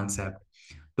circle concept,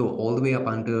 to all the way up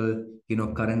until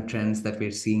current trends that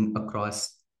we're seeing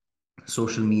across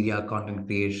social media content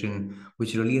creation,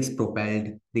 which really has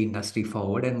propelled the industry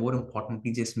forward, and more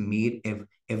importantly just made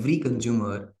every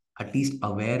consumer at least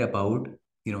aware about,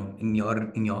 in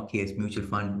your case, mutual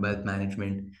fund, wealth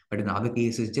management, but in other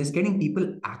cases just getting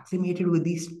people acclimated with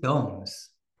these terms.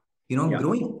 Yeah.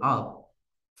 Growing up, Yeah.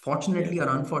 fortunately or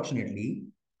unfortunately,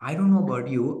 I don't know about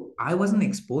you, I wasn't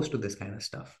exposed to this kind of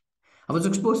stuff. I was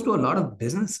exposed to a lot of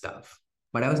business stuff,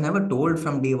 but I was never told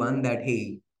from day one that,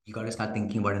 hey, you got to start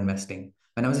thinking about investing.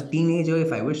 When I was a teenager,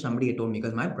 if I wish somebody had told me,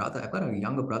 because my brother, I've got a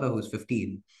younger brother who's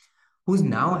 15, who's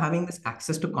now having this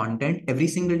access to content every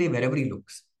single day wherever he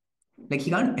looks. Like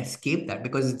he can't escape that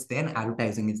because it's there in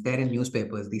advertising, it's there in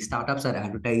newspapers. These startups are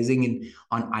advertising in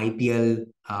on IPL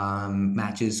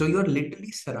matches. So you're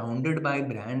literally surrounded by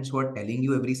brands who are telling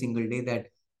you every single day that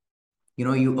you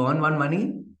earn one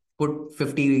money, put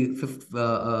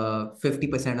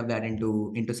 50% of that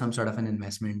into some sort of an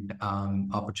investment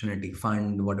opportunity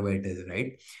fund, whatever it is,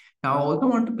 right? Now I also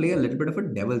want to play a little bit of a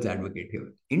devil's advocate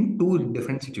here in two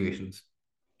different situations.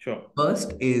 Sure.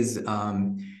 First is,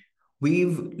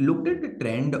 we've looked at the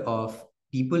trend of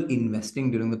people investing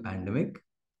during the pandemic,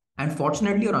 and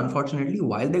fortunately or unfortunately,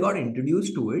 while they got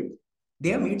introduced to it, they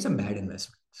have made some bad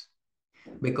investments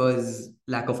because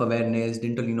lack of awareness,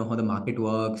 didn't really know how the market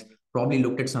works, probably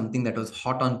looked at something that was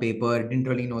hot on paper, didn't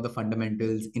really know the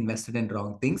fundamentals, invested in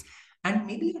wrong things, and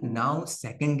maybe now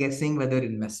second guessing whether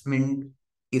investment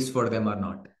is for them or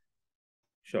not.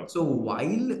 Sure. So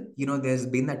while there's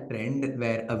been that trend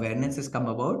where awareness has come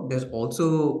about, there's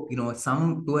also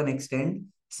some, to an extent,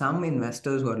 some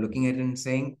investors who are looking at it and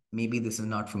saying maybe this is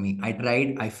not for me. I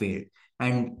tried, I failed,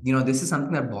 and this is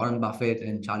something that Warren Buffett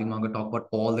and Charlie Munger talk about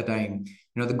all the time.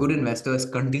 The good investors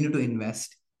continue to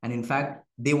invest, and in fact,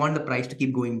 they want the price to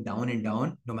keep going down and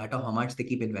down, no matter how much they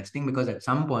keep investing, because at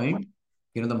some point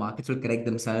the markets will correct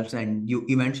themselves and you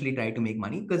eventually try to make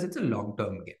money because it's a long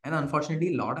term game. And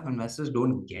unfortunately, a lot of investors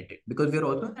don't get it because we're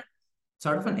also in that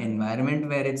sort of an environment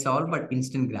where it's all about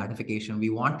instant gratification.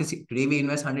 We want to see today we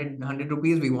invest 100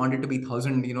 rupees, we want it to be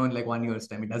 1,000 in like 1 year's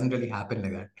time. It doesn't really happen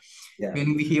like that. Yeah.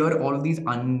 When we hear all of these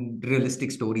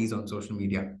unrealistic stories on social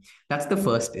media, that's the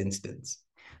first instance.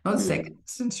 Now the second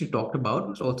instance you talked about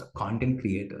was also content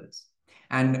creators.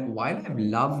 And while I've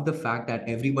loved the fact that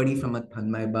everybody from a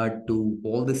Tanmay Bhatt to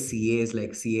all the CAs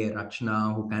like CA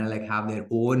Rachna, who kind of like have their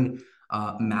own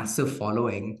massive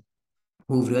following,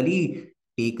 who've really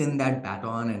taken that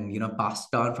baton and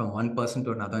passed on from one person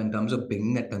to another in terms of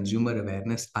bringing that consumer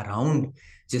awareness around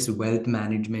just wealth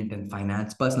management and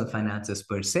finance, personal finances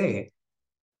per se.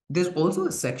 There's also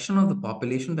a section of the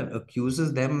population that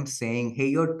accuses them, saying, hey,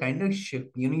 you're kind of you're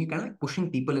kind of like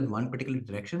pushing people in one particular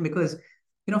direction because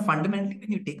fundamentally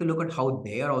when you take a look at how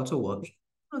they are also working,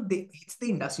 it's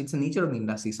the industry, it's the nature of the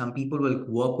industry. Some people will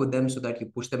work with them so that you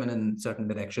push them in a certain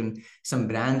direction. Some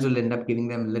brands will end up giving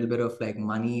them a little bit of like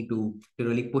money to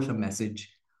really push a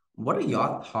message. What are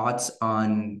your thoughts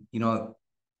on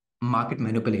market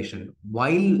manipulation?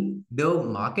 While the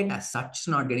market as such is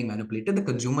not getting manipulated, the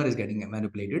consumer is getting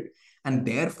manipulated, and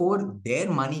therefore their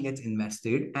money gets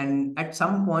invested, and at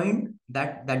some point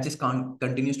that just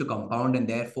continues to compound, and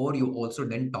therefore you also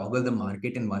then toggle the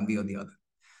market in one way or the other.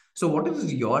 So what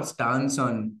is your stance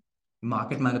on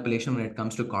market manipulation when it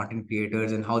comes to content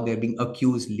creators and how they're being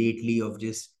accused lately of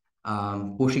just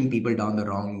pushing people down the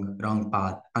wrong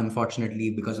path,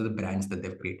 unfortunately, because of the brands that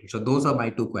they've created? So those are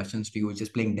my two questions to you,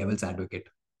 just playing devil's advocate.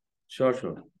 Sure,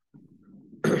 sure.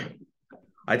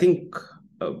 I think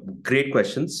great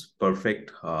questions,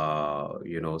 perfect,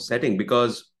 setting,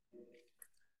 because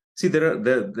see, there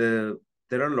are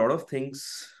a lot of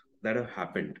things that have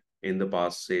happened in the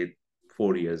past, say,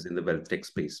 4 years in the wealth tech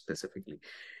space specifically.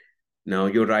 Now,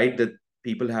 you're right that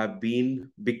people have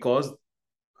been, because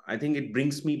I think it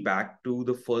brings me back to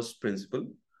the first principle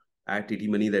at TT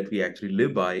Money that we actually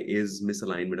live by is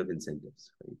misalignment of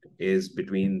incentives, right? Is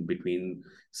between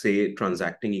say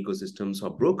transacting ecosystems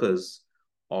or brokers,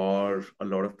 or a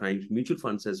lot of times mutual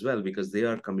funds as well, because they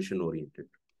are commission oriented.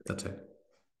 That's it.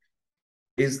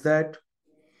 Is that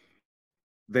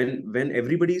when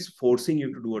everybody is forcing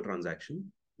you to do a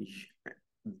transaction,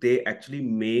 they actually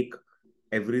make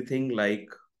everything like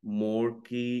more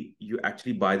key. You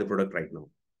actually buy the product right now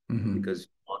because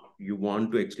you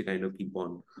want to actually kind of keep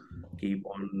on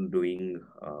doing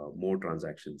more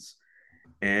transactions.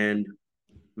 And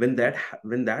when that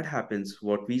happens,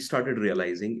 what we started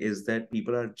realizing is that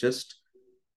people are just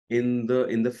in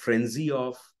the frenzy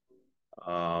of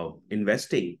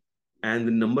investing, and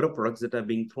the number of products that are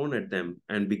being thrown at them,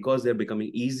 and because they're becoming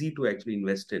easy to actually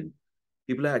invest in,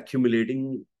 people are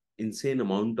accumulating insane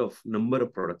amount of number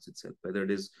of products itself. Whether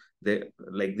it is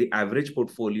the average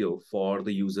portfolio for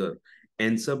the user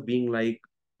ends up being like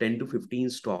 10 to 15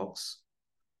 stocks,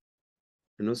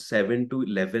 7 to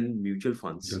 11 mutual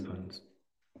funds. Mutual funds.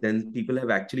 Then people have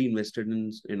actually invested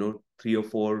in 3 or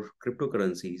 4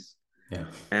 cryptocurrencies. Yeah.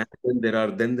 And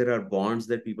then there are bonds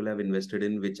that people have invested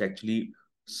in, which actually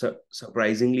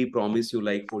surprisingly promise you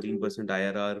like 14%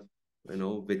 IRR,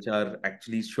 which are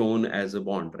actually shown as a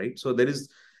bond, right? So there is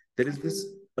this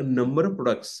a number of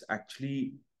products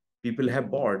actually people have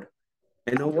bought.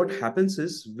 And now what happens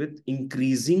is, with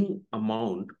increasing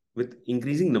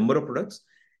number of products,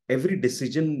 every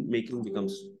decision making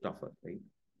becomes tougher, right?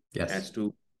 Yes. As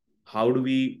to how do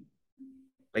we,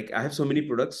 like, I have so many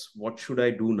products, what should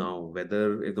I do now?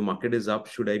 Whether if the market is up,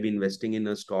 should I be investing in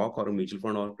a stock or a mutual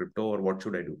fund or crypto, or what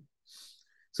should I do?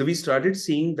 So we started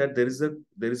seeing that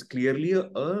there is clearly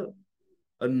a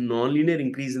non-linear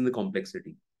increase in the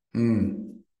complexity,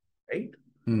 right?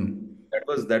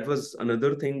 That was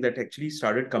another thing that actually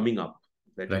started coming up,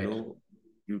 that Right.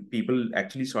 people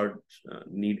actually start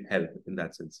need help in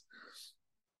that sense.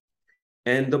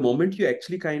 And the moment you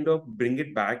actually kind of bring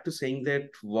it back to saying that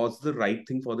what's the right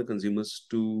thing for the consumers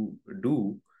to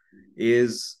do,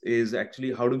 is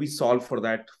actually how do we solve for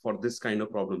that, for this kind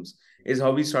of problems, is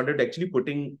how we started actually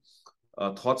putting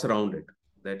thoughts around it,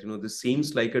 that this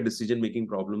seems like a decision making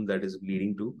problem that is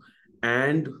leading to.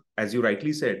 And as you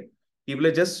rightly said, people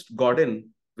have just got in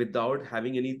without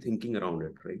having any thinking around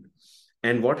it, right?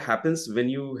 And what happens when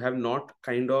you have not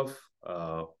kind of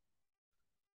uh,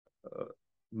 uh,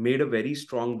 made a very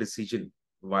strong decision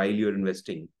while you're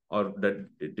investing, or that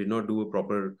it did not do a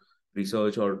proper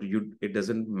research, or it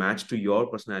doesn't match to your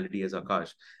personality as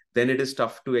Akash, then it is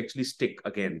tough to actually stick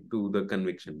again to the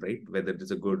conviction, right? Whether it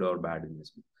is a good or bad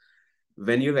investment.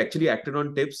 When you've actually acted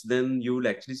on tips, then you will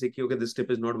actually say, okay, this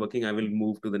tip is not working, I will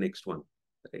move to the next one,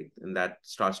 right? And that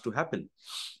starts to happen,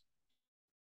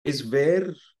 is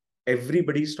where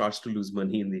everybody starts to lose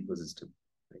money in the ecosystem,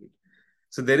 right?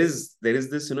 So there is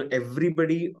this,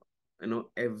 everybody,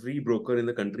 every broker in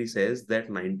the country says that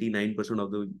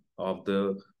 99% of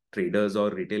the traders or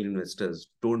retail investors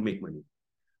don't make money.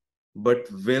 But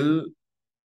will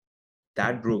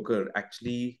that broker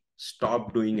actually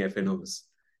stop doing FNOs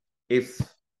if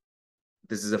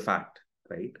this is a fact,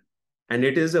 right? And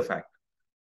it is a fact.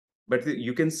 But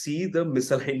you can see the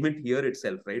misalignment here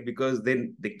itself, right? Because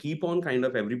then they keep on kind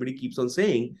of, everybody keeps on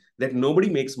saying that nobody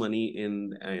makes money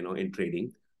in in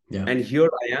trading, Yeah. and here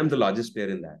I am the largest player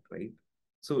in that, right?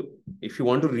 So if you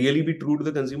want to really be true to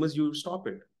the consumers, you stop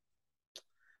it,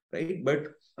 right? But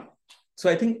so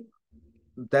I think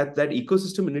that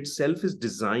ecosystem in itself is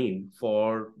designed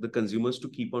for the consumers to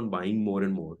keep on buying more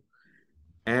and more.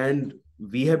 And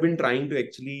we have been trying to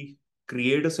actually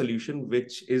create a solution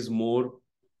which is more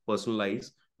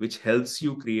personalized, which helps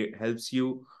you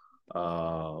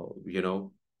you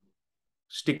know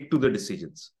stick to the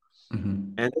decisions.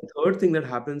 Mm-hmm. And the third thing that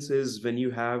happens is when you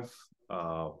have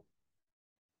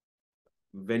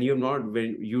when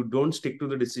you don't stick to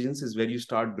the decisions is where you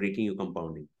start breaking your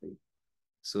compounding, right?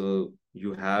 So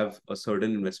you have a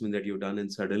certain investment that you've done,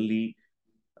 and suddenly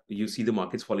you see the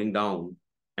markets falling down,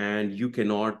 and you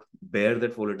cannot bear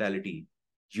that volatility.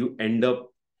 You end up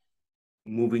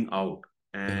moving out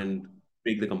Yeah. and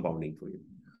break the compounding for you.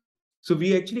 So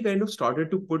we actually kind of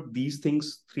started to put these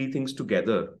things, three things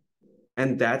together.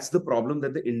 And that's the problem,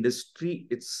 that the industry,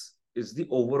 it's is the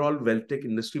overall wealth tech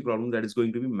industry problem that is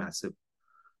going to be massive.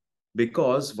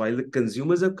 Because while the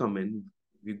consumers have come in,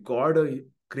 we got a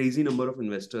crazy number of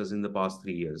investors in the past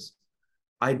 3 years.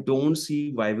 I don't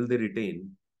see why will they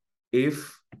retain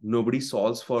if nobody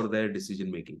solves for their decision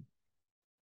making.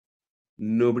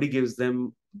 Nobody gives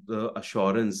them the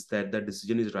assurance that that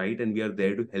decision is right, and we are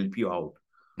there to help you out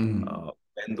Mm-hmm.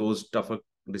 when those tougher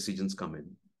decisions come in.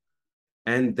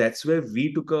 And that's where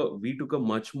we took a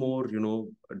much more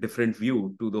different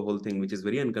view to the whole thing, which is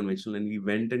very unconventional, and we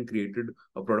went and created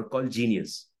a product called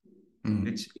Genius, Mm-hmm.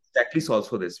 which exactly solves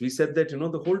for this. We said that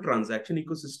the whole transaction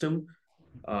ecosystem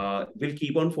will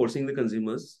keep on forcing the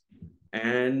consumers,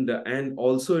 and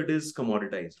also it is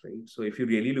commoditized, right? So if you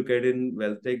really look at it in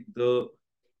wealth tech, the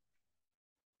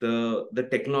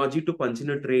technology to punch in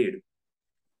a trade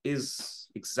is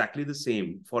exactly the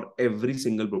same for every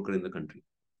single broker in the country,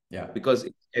 Yeah. because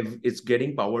it's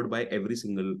getting powered by every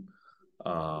single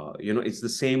it's the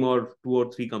same, or two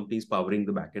or three companies powering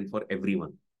the backend for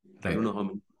everyone. I don't Right. know how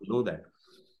many people know that,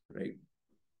 right?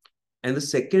 And the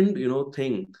second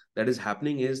thing that is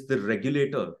happening is the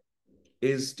regulator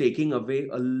is taking away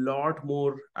a lot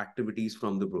more activities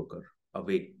from the broker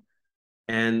away.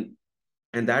 And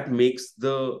and that makes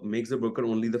the broker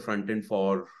only the front end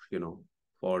for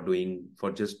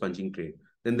for just punching trade.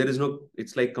 Then there is no,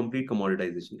 it's like complete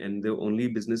commoditization, and the only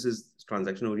business is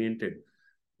transaction oriented.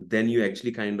 Then you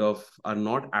actually kind of are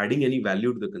not adding any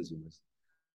value to the consumers.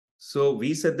 So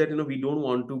we said that we don't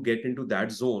want to get into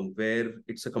that zone where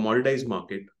it's a commoditized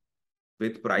market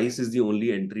with price is the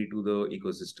only entry to the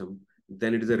ecosystem.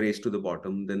 Then it is a race to the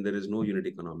bottom, then there is no unit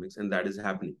economics, and that is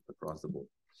happening across the board.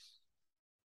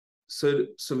 So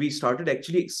we started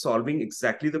actually solving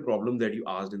exactly the problem that you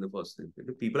asked in the first thing.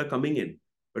 People are coming in,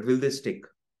 but will they stick?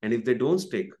 And if they don't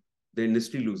stick, the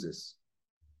industry loses.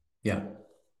 Yeah.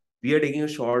 We are taking a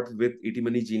shot with ET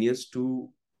Money Genius to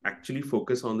actually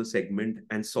focus on the segment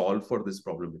and solve for this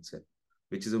problem itself,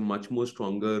 which is a much more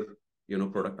stronger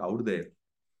product out there.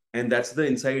 And that's the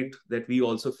insight that we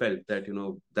also felt, that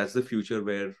that's the future,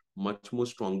 where much more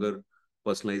stronger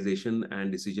personalization and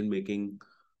decision making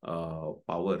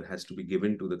power has to be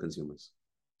given to the consumers.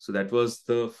 So that was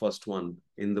the first one.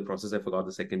 In the process, I forgot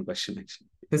the second question actually.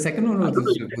 The second one I was don't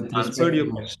know just if with I answered respect your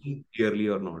to, question clearly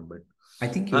or not, but I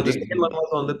think you the did. second one was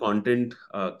on the content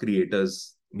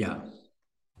creators. Yeah.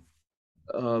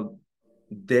 uh,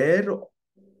 there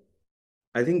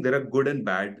I think there are good and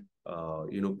bad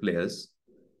players.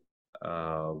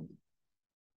 uh,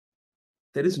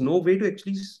 there is no way to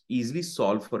actually easily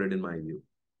solve for it in my view,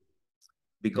 Yeah.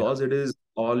 because it is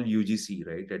all UGC,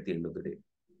 right, at the end of the day.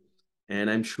 And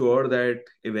I'm sure that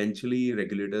eventually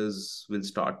regulators will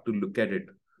start to look at it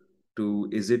to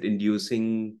is it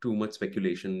inducing too much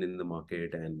speculation in the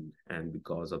market, and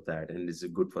because of that, and is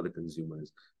it good for the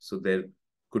consumers? So there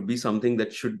could be something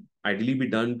that should ideally be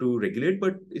done to regulate,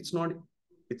 but it's not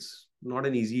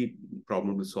an easy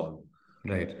problem to solve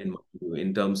Right. in my view,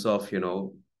 in terms of,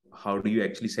 how do you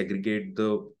actually segregate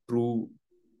the true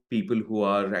people who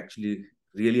are actually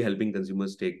really helping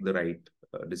consumers take the right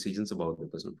decisions about their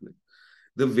personal finance.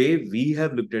 The way we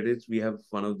have looked at it, we have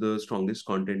one of the strongest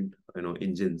content,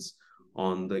 engines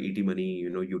on the ET Money,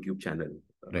 YouTube channel.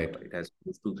 Right. It has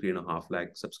close to 3.5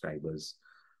 lakh subscribers,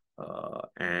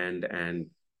 and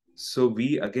so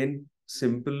we, again,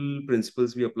 simple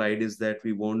principles we applied is that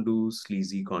we won't do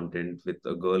sleazy content with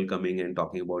a girl coming and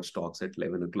talking about stocks at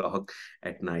 11 o'clock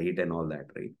at night and all that,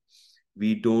 right?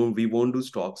 We won't do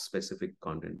stock specific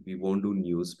content. We won't do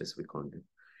news specific content.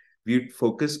 We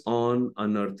focus on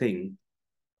unearthing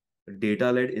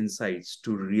data led insights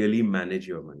to really manage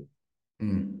your money.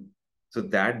 Mm. So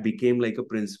that became like a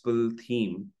principal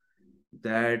theme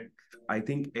that I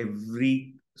think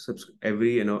every a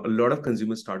lot of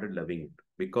consumers started loving it,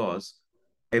 because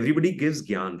everybody gives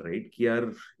gyan, right? कि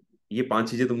यार ये पांच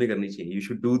चीजें तुमने करनी चाहिए. You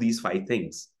should do these five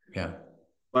things, Yeah.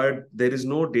 but there is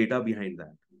no data behind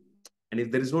that. And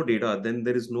if there is no data, then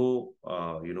there is no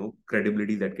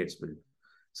credibility that gets built.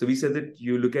 So we said that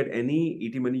you look at any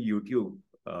ET Money YouTube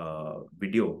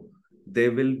video,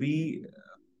 there will be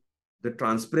the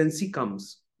transparency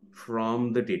comes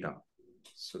from the data.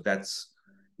 So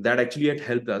that actually had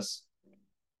helped us.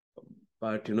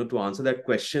 But to answer that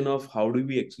question of how do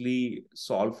we actually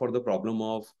solve for the problem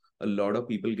of a lot of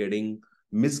people getting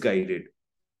misguided,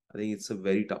 I think it's a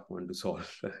very tough one to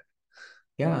solve.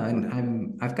 Yeah, On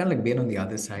and I've kind of like been on the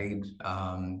other side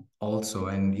also,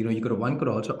 and you could one could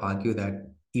also argue that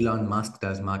Elon Musk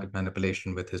does market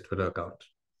manipulation with his Twitter account,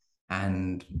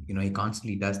 and he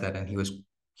constantly does that, and he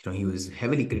was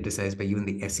heavily criticized by even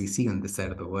the SEC on this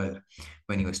side of the world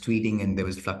when he was tweeting, and there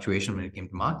was fluctuation when it came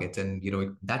to markets, and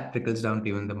that trickles down to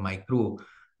even the micro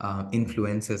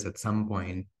influencers at some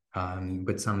point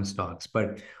with some stocks.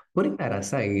 But putting that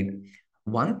aside,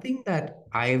 one thing that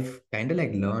I've kind of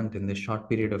like learned in this short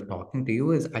period of talking to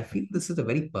you is I feel this is a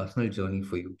very personal journey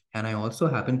for you. And I also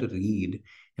happen to read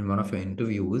in one of your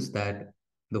interviews that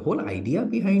the whole idea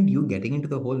behind you getting into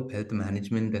the whole wealth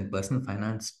management and personal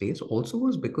finance space also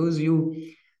was because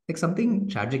like something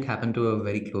tragic happened to a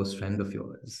very close friend of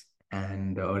yours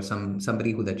and or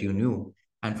somebody who that you knew,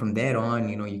 and from there on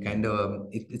you kind of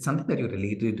it's something that you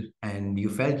related and you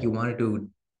felt you wanted to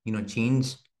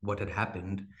change what had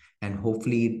happened and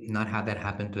hopefully not have that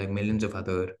happen to like millions of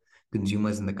other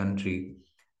consumers in the country.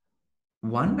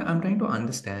 One, I'm trying to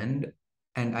understand,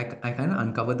 and I kind of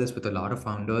uncover this with a lot of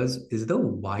founders, is the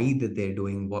why that they're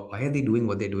doing why are they doing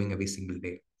what they're doing every single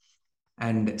day?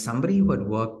 And somebody who had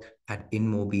worked at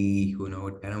InMobi, who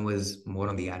kind of was more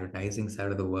on the advertising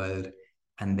side of the world,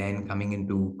 and then coming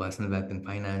into personal wealth and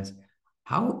finance,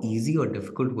 how easy or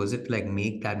difficult was it to like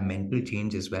make that mental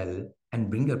change as well and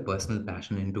bring your personal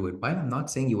passion into it? While I'm not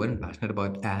saying you weren't passionate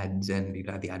about ads and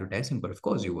the advertising, but of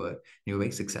course you were. You were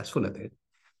very successful at it.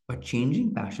 But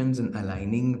changing passions and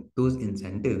aligning those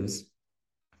incentives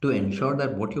to ensure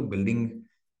that what you're building,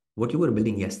 what you were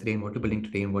building yesterday and what you're building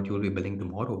today and what you will be building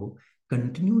tomorrow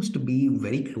continues to be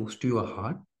very close to your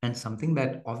heart and something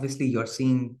that obviously you're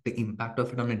seeing the impact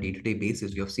of it on a day-to-day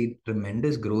basis. You've seen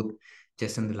tremendous growth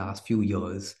just in the last few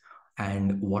years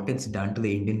and what it's done to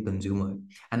the Indian consumer.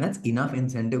 And that's enough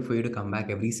incentive for you to come back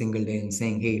every single day and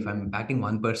saying, hey, if I'm impacting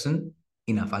one person,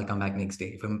 enough, I'll come back next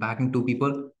day. If I'm impacting two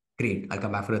people, great, I'll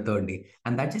come back for a third day.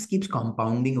 And that just keeps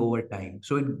compounding over time.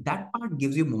 So that part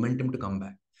gives you momentum to come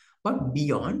back. But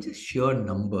beyond just sheer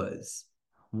numbers,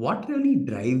 what really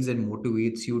drives and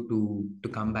motivates you to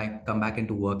come back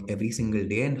into work every single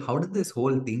day? And how did this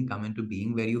whole thing come into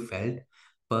being where you felt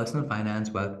personal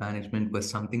finance, wealth management was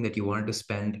something that you wanted to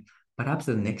spend perhaps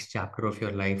the next chapter of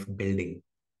your life building?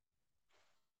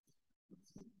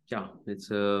 Yeah,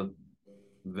 it's a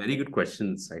very good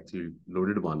questions, actually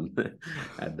loaded one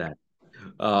at that.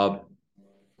 Uh,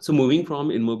 so moving from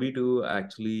InMobi to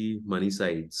actually money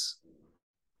sites,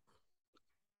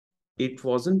 it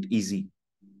wasn't easy,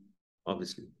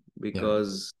 obviously, Yeah.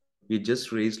 because we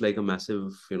just raised like a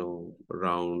massive,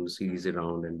 round, series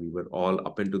around, and we were all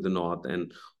up into the north,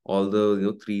 and all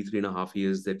the, 3.5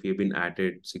 years that we have been at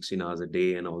it, 16 hours a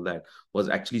day and all that, was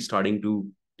actually starting to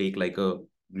take like a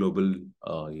global,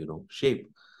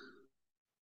 shape.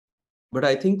 But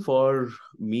I think for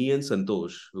me and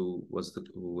Santosh,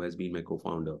 who has been my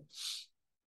co-founder,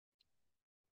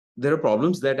 there are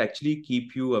problems that actually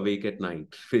keep you awake at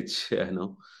night, which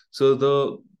so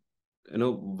the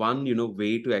one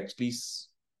way to actually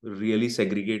really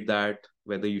segregate that,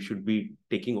 whether you should be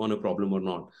taking on a problem or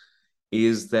not,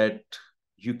 is that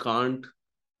you can't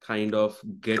kind of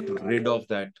get rid of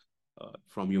that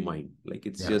from your mind. Like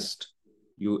it's Yeah. just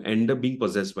you end up being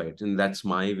possessed by it, and that's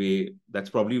my way. That's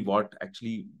probably what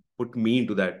actually put me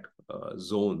into that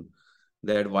zone.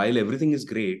 That while everything is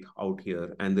great out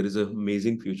here and there is an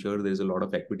amazing future, there's a lot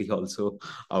of equity also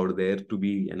out there to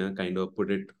be, kind of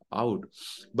put it out.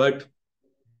 But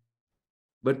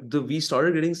we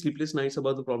started getting sleepless nights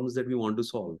about the problems that we want to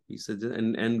solve. We said,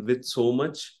 and with so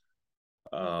much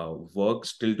work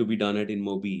still to be done at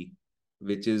InMobi,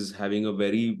 which is having a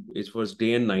very, it was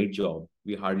day and night job.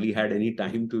 We hardly had any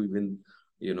time to even,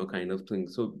 kind of thing.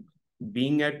 So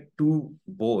being at two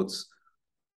boats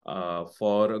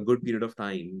for a good period of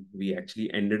time, we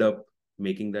actually ended up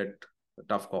making that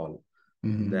tough call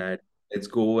Mm-hmm. that let's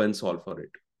go and solve for it.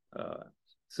 Uh,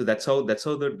 so that's how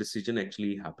the decision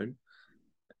actually happened.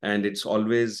 And it's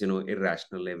always,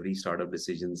 irrational. Every startup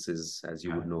decisions is, as you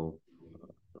Yeah. would know,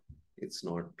 it's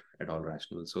not at all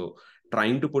rational. So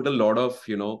trying to put a lot of,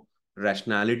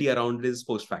 rationality around it is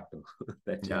post facto.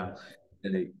 that Yeah.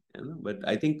 that but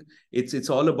I think it's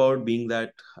all about being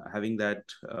that, having that,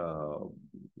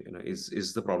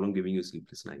 is the problem giving you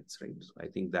sleepless nights, right? So I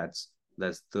think that's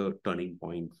the turning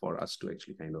point for us to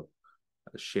actually kind of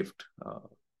shift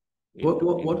What, into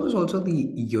what, what was also the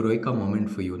eureka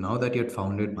moment for you now that you had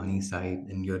founded Money Side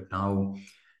and you're now,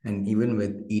 and even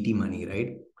with ET Money,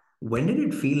 right? When did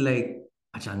it feel like,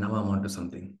 acha, now I'm onto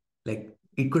something? Like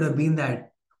it could have been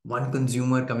that one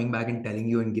consumer coming back and telling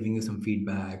you and giving you some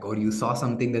feedback, or you saw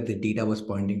something that the data was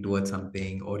pointing towards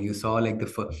something, or you saw like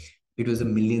it was a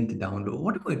millionth download,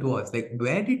 whatever it was. Like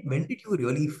when did you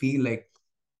really feel like,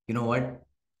 you know what?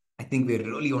 I think we're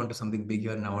really onto something big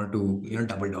here now to,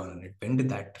 double down on it. When did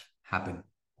that happen?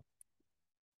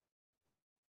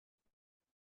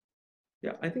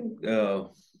 Yeah, I think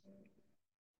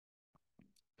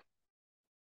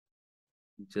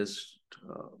just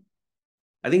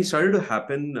I think it started to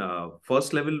happen.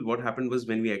 First level, what happened was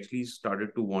when we actually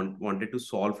started to wanted to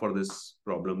solve for this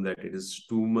problem that it is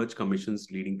too much commissions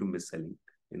leading to mis-selling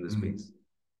in the Mhm. space.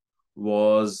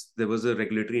 There was a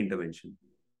regulatory intervention.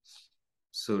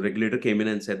 So regulator came in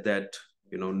and said that,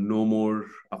 no more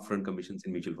upfront commissions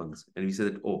in mutual funds, and we said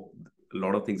that, oh, a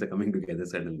lot of things are coming together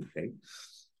suddenly, right?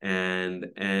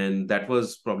 And that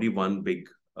was probably one big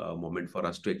moment for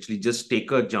us to actually just take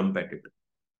a jump at it,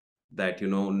 that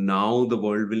now the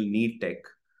world will need tech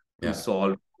to Yeah.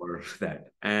 solve for that,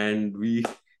 and we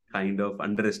kind of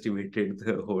underestimated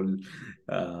the whole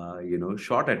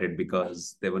shot at it,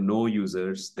 because there were no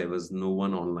users, there was no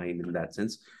one online in that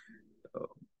sense. uh,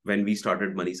 when we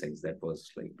started Money Size, that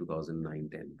was like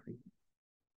 2009-10, right?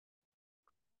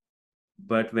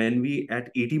 But when we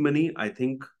at 80 Money, I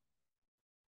think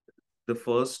the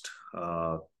first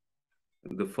uh,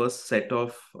 the first set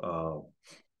of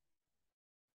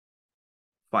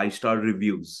 5-star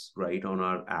reviews, right, on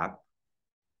our app,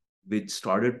 which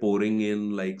started pouring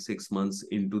in like 6 months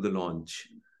into the launch,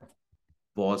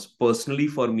 was personally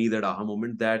for me that aha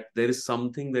moment that there is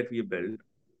something that we built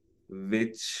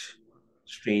which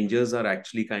strangers are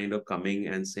actually kind of coming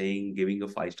and saying, giving a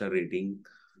 5-star rating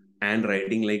and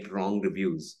writing like wrong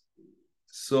reviews.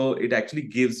 So it actually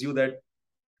gives you that,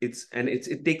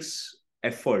 it takes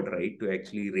effort, right, to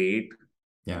actually rate.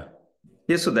 Yeah.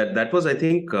 Yes, so that was, I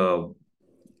think,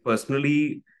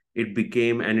 personally, it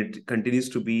became, and it continues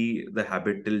to be the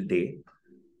habit till day,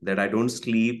 that I don't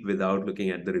sleep without looking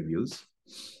at the reviews.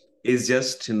 Is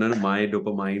just, my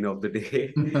dopamine of the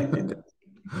day in terms of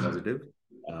positive.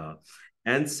 Uh,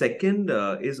 and second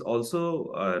is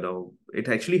also, it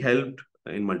actually helped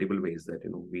in multiple ways, that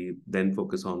we then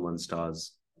focus on 1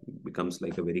 stars, becomes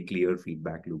like a very clear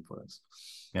feedback loop for us.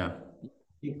 Yeah. I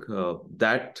think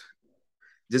that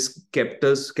just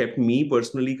kept me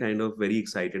personally kind of very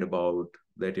excited about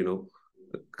that.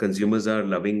 Consumers are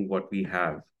loving what we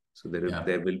have, so Yeah.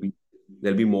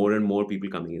 there'll be more and more people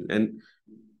coming in. And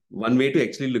one way to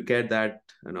actually look at that,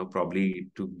 probably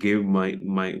to give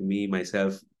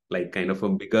myself like kind of a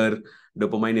bigger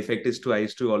dopamine effect, is to I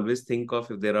used to always think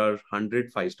of, if there are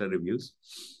 100 5-star reviews,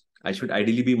 I should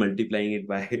ideally be multiplying it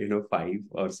by 5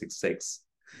 or 6x,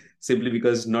 simply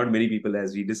because not many people,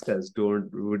 as we discussed, don't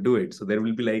would do it. So there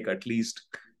will be like at least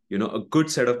a good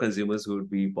set of consumers who would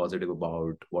be positive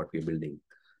about what we're building.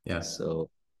 Yeah. So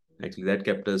actually that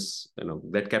kept us,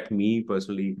 that kept me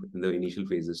personally in the initial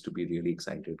phases to be really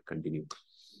excited, continue.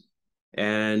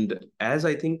 And as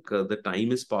I think the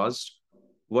time is passed,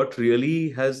 what really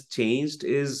has changed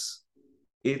is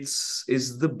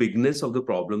the bigness of the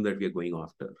problem that we are going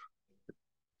after.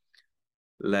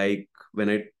 Like when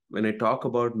I when I talk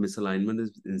about misalignment of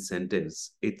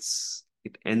incentives, it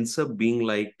ends up being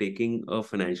like taking a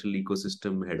financial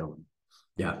ecosystem head on,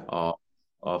 Yeah. of,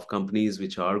 of companies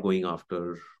which are going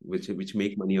after, which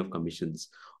make money of commissions,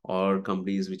 or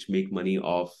companies which make money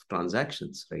of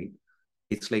transactions, right?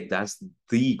 It's like that's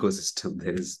the ecosystem.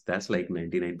 That's like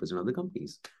 99% of the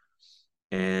companies.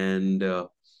 And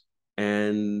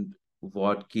and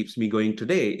what keeps me going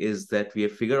today is that we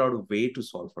have figured out a way to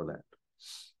solve for that,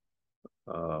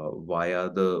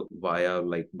 via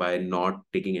like by not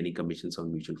taking any commissions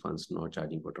on mutual funds, not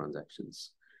charging for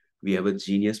transactions. We have a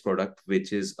genius product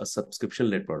which is a subscription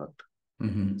led product.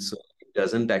 Mm-hmm. So it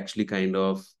doesn't actually kind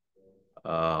of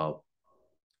uh,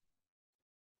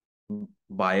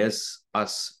 bias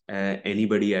us,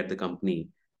 anybody at the company,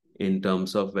 in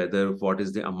terms of whether what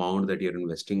is the amount that you're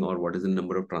investing or what is the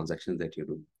number of transactions that you're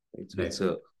doing. Right? So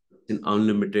Right. it's an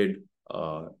unlimited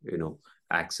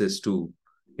access to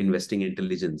investing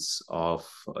intelligence of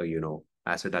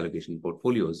asset allocation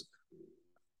portfolios,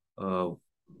 uh,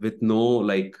 with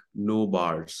no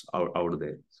bars out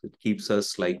there. So it keeps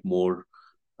us like more,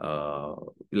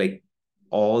 like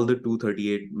all the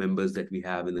 238 members that we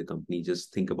have in the company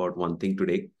just think about one thing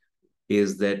today,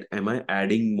 is that am I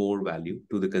adding more value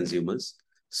to the consumers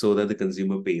so that the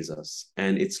consumer pays us?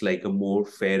 And it's like a more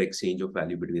fair exchange of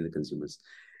value between the consumers.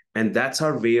 And that's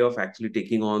our way of actually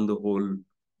taking on the whole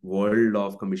world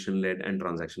of commission led and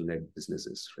transaction led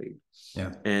businesses, right?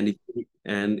 Yeah.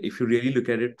 And if you really look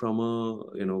at it from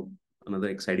another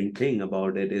exciting thing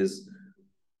about it is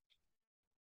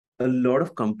a lot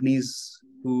of companies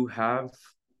who have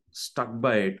stuck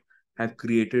by it have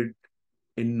created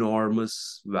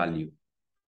enormous value.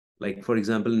 Like, for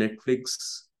example,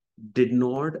 Netflix did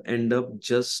not end up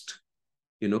just,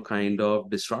 kind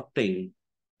of disrupting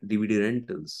DVD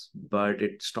rentals, but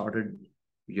it started,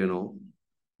 you know,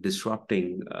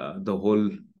 disrupting the whole,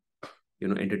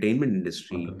 entertainment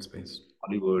industry, Content space.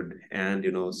 Hollywood, and,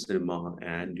 cinema,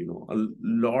 and, a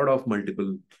lot of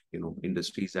multiple,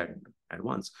 industries at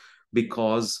once,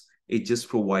 because it just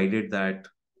provided that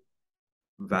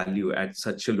value at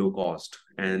such a low cost,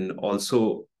 and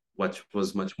also which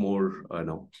was much more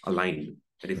aligned,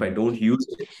 that if I Yeah. don't use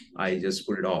it, I just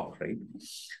put it off, right?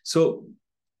 So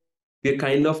we're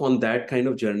kind of on that kind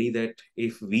of journey, that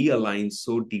if we align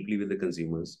so deeply with the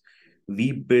consumers,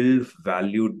 we build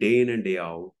value day in and day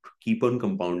out, keep on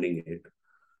compounding it.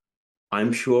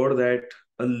 I'm sure that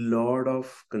a lot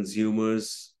of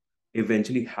consumers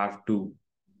eventually have to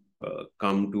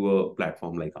come to a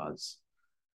platform like ours.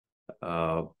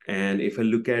 And if I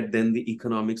look at then the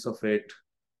economics of it,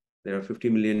 there are 50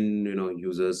 million,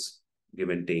 users, give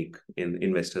and take, in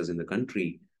investors in the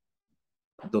country.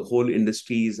 The whole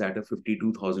industry is at a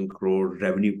 52,000 crore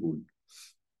revenue pool,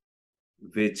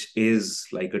 which is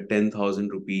like a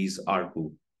 10,000 rupees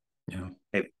ARPU Yeah.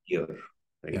 every year,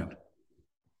 Yeah. right?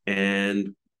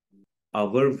 And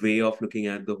our way of looking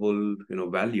at the whole,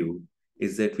 value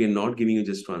is that we are not giving you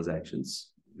just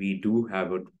transactions. We do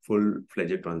have a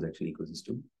full-fledged transaction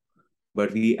ecosystem,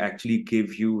 but we actually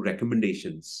give you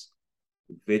recommendations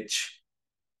which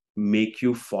make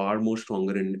you far more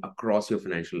stronger in across your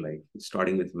financial life,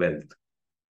 starting with wealth.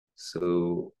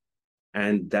 So,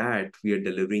 and that we are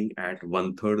delivering at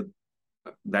one third,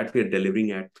 that we are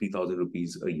delivering at 3,000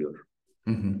 rupees a year.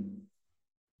 Mm-hmm.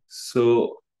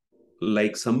 So,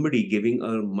 like somebody giving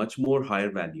a much more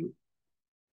higher value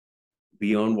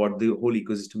beyond what the whole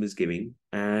ecosystem is giving,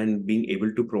 and being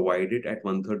able to provide it at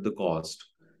one third the cost,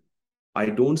 I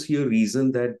don't see a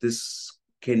reason that this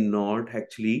cannot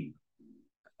actually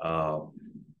uh,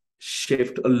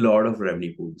 shift a lot of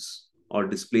revenue pools or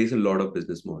displace a lot of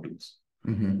business models.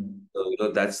 Mm-hmm.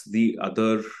 So, that's the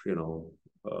other,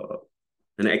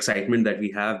 an excitement that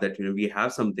we have, that, we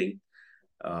have something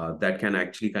that can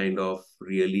actually kind of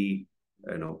really,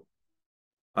 you know,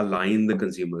 align the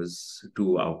consumers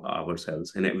to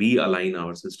ourselves, and we align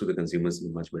ourselves to the consumers in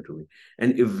a much better way.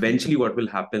 And eventually what will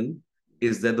happen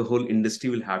is that the whole industry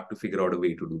will have to figure out a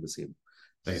way to do the same.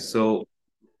 Right. So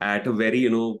at a very,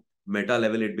 meta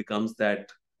level, it becomes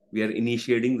that we are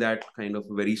initiating that kind of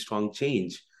a very strong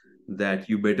change, that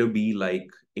you better be like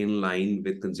in line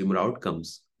with consumer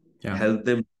outcomes, Yeah. help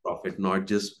them profit, not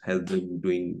just help them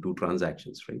do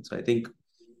transactions, right? So I think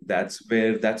that's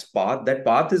where that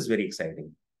path is very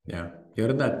exciting. Yeah. You're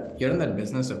in that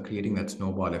business of creating that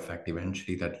snowball effect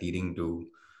eventually, that leading to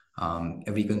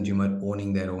every consumer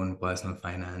owning their own personal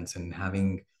finance and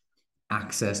having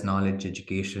access, knowledge,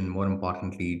 education, more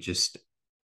importantly, just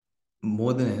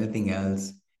more than anything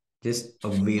else, just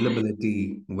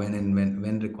availability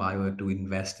when required to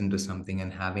invest into something,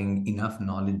 and having enough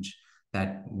knowledge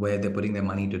that where they're putting their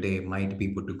money today might be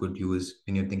put to good use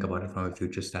when you think about it from a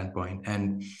future standpoint.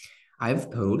 And I've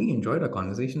thoroughly enjoyed our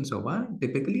conversation so far.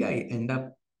 Typically, I end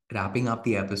up wrapping up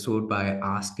the episode by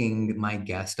asking my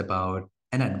guest about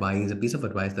a piece of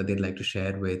advice that they'd like to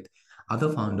share with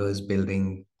other founders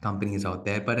building companies out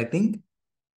there. But I think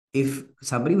if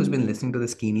somebody who's been listening to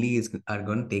this keenly are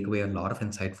going to take away a lot of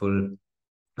insightful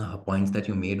points that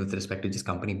you made with respect to just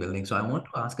company building. So I want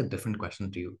to ask a different question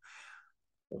to you.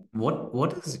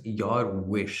 What is your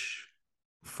wish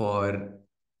for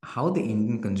how the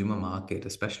Indian consumer market,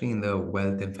 especially in the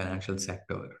wealth and financial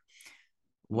sector,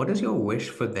 what is your wish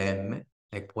for them?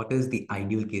 Like, what is the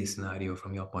ideal case scenario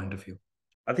from your point of view?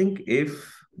 I think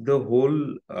if the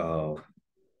whole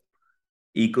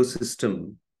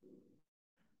ecosystem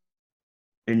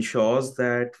ensures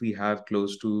that we have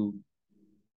close to,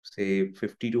 say,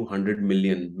 50 to 100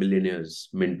 million millionaires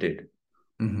minted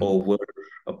Mm-hmm. over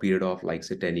a period of, like,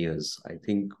 say, 10 years, I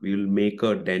think we will make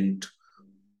a dent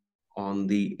on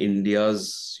the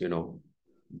India's,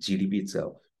 GDP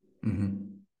itself. Mm-hmm.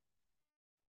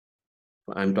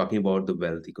 I'm talking about the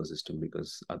wealth ecosystem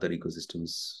because other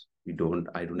ecosystems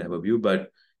I don't have a view. But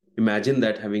imagine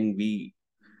that having we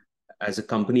as a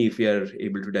company, if we are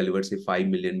able to deliver, say, 5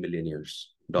 million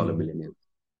millionaires, dollar Mm-hmm. millionaires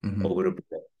Mm-hmm. over a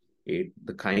period,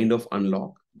 the kind of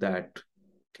unlock that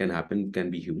can happen can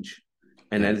be huge.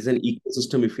 And Yeah. as an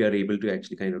ecosystem, if we are able to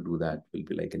actually kind of do that, will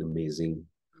be like an amazing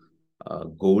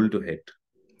goal to hit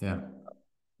Yeah.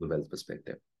 the wealth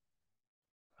perspective.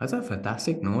 That's a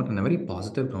fantastic note and a very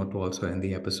positive note to also end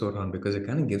the episode on because it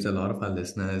kind of gives a lot of our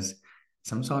listeners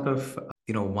some sort of,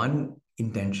 one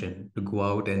intention to go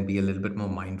out and be a little bit more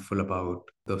mindful about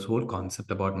this whole concept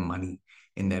about money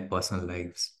in their personal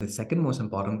lives. The second most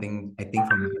important thing, I think,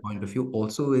 from my point of view,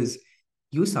 also is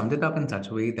you summed it up in such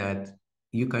a way that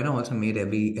you kind of also made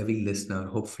every listener,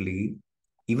 hopefully,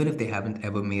 even if they haven't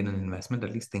ever made an investment,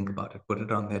 at least think about it, put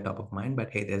it on their top of mind.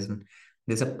 But hey,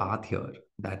 there's a path here,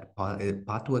 that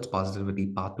path towards positivity,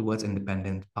 path towards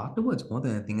independence, path towards more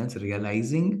than anything else,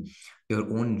 realizing your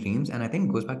own dreams. And I think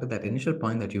it goes back to that initial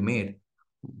point that you made,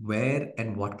 where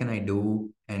and what can I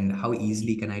do and how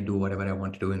easily can I do whatever I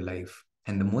want to do in life.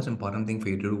 And the most important thing for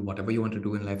you to do whatever you want to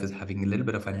do in life is having a little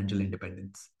bit of financial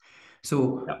independence.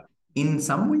 So Yeah. in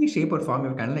some way, shape, or form,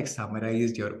 you've kind of like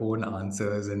summarized your own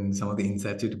answers and some of the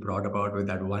insights you brought about with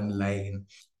that one line.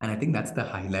 And I think that's the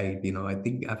highlight. I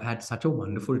think I've had such a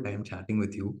wonderful time chatting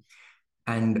with you.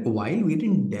 And while we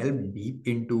didn't delve deep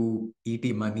into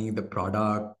ET money, the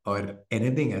product, or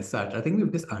anything as such, I think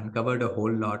we've just uncovered a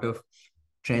whole lot of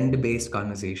trend based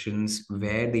conversations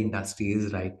where the industry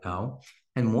is right now.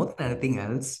 And more than anything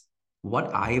else,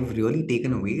 what I've really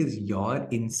taken away is your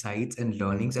insights and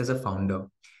learnings as a founder,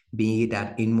 be it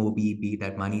at InMobi, be it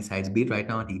at Money Sites, be it right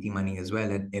now at ET Money as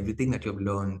well, and everything that you've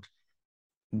learned.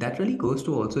 That really goes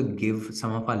to also give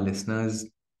some of our listeners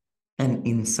an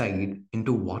insight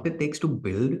into what it takes to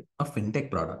build a fintech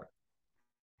product.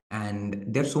 And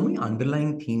there's so many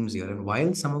underlying themes here. And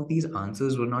while some of these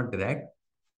answers were not direct,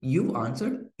 you've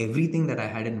answered everything that I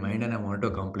had in mind and I wanted to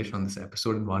accomplish on this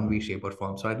episode in one way, shape, or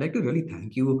form. So I'd like to really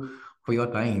thank you for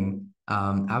your time.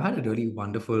 I've had a really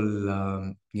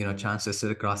wonderful, chance to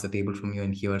sit across the table from you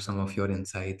and hear some of your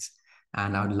insights.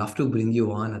 And I'd love to bring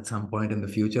you on at some point in the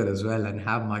future as well and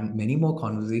have many more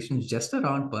conversations just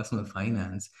around personal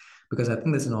finance, because I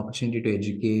think there's an opportunity to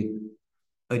educate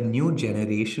a new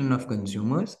generation of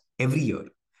consumers every year.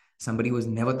 Somebody who's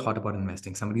never thought about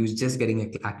investing, somebody who's just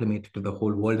getting acclimated to the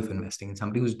whole world of investing, and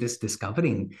somebody who's just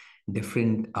discovering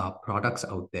different products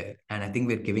out there. And I think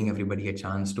we're giving everybody a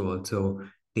chance to also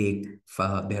take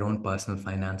their own personal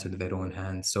finance into their own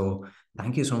hands. So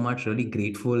thank you so much. Really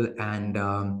grateful. And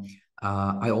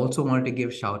I also wanted to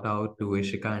give shout out to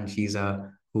Ishika and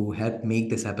Shiza who helped make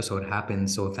this episode happen.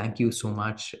 So thank you so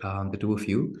much, the two of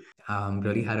you.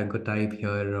 Really had a good time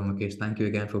here, Mukesh. Thank you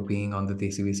again for being on the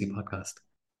TCVC podcast.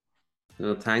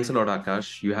 Thanks a lot,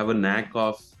 Akash. You have a knack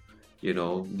of,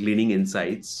 gleaning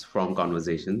insights from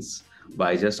conversations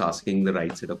by just asking the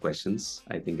right set of questions.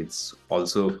 I think it's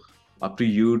also up to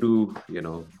you to,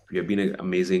 you have been an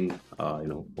amazing,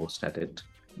 host at it.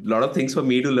 A lot of things for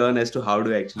me to learn as to how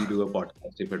to actually do a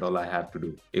podcast, if at all I have to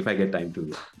do, if I get time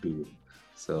to do.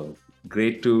 So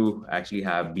great to actually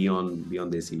be on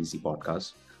the CVC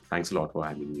podcast. Thanks a lot for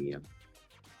having me here.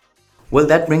 Well,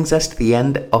 that brings us to the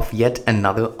end of yet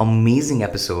another amazing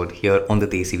episode here on the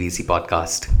TCVC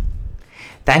podcast.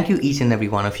 Thank you, each and every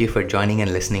one of you, for joining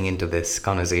and listening into this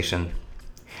conversation.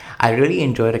 I really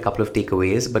enjoyed a couple of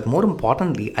takeaways, but more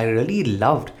importantly, I really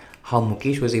loved how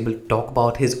Mukesh was able to talk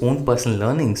about his own personal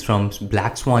learnings from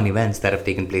Black Swan events that have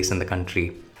taken place in the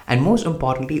country. and most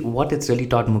importantly, what it's really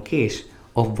taught Mukesh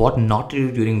of what not to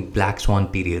do during black swan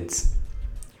periods.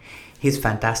 His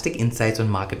fantastic insights on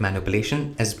market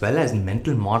manipulation, as well as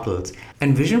mental models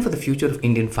and vision for the future of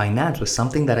Indian finance, was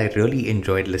something that I really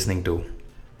enjoyed listening to.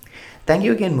 Thank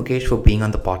you again, Mukesh, for being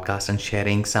on the podcast and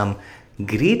sharing some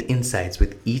great insights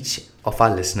with each of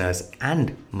our listeners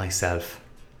and myself.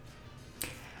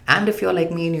 And if you're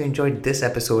like me and you enjoyed this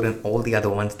episode and all the other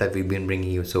ones that we've been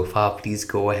bringing you so far, please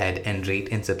go ahead and rate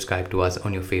and subscribe to us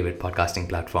on your favorite podcasting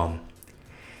platform.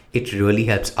 It really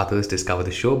helps others discover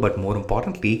the show, but more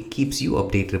importantly, keeps you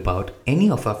updated about any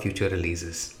of our future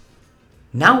releases.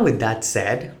 Now, with that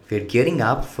said, we're gearing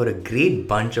up for a great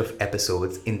bunch of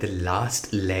episodes in the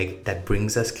last leg that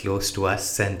brings us close to our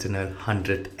Sentinel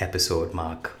 100th episode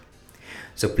mark.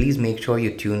 So please make sure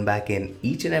you tune back in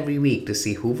each and every week to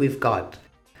see who we've got.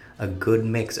 A good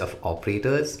mix of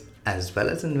operators as well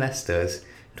as investors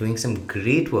doing some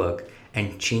great work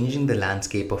and changing the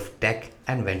landscape of tech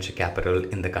and venture capital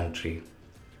in the country.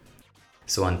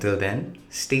 So until then,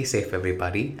 stay safe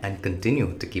everybody and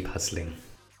continue to keep hustling.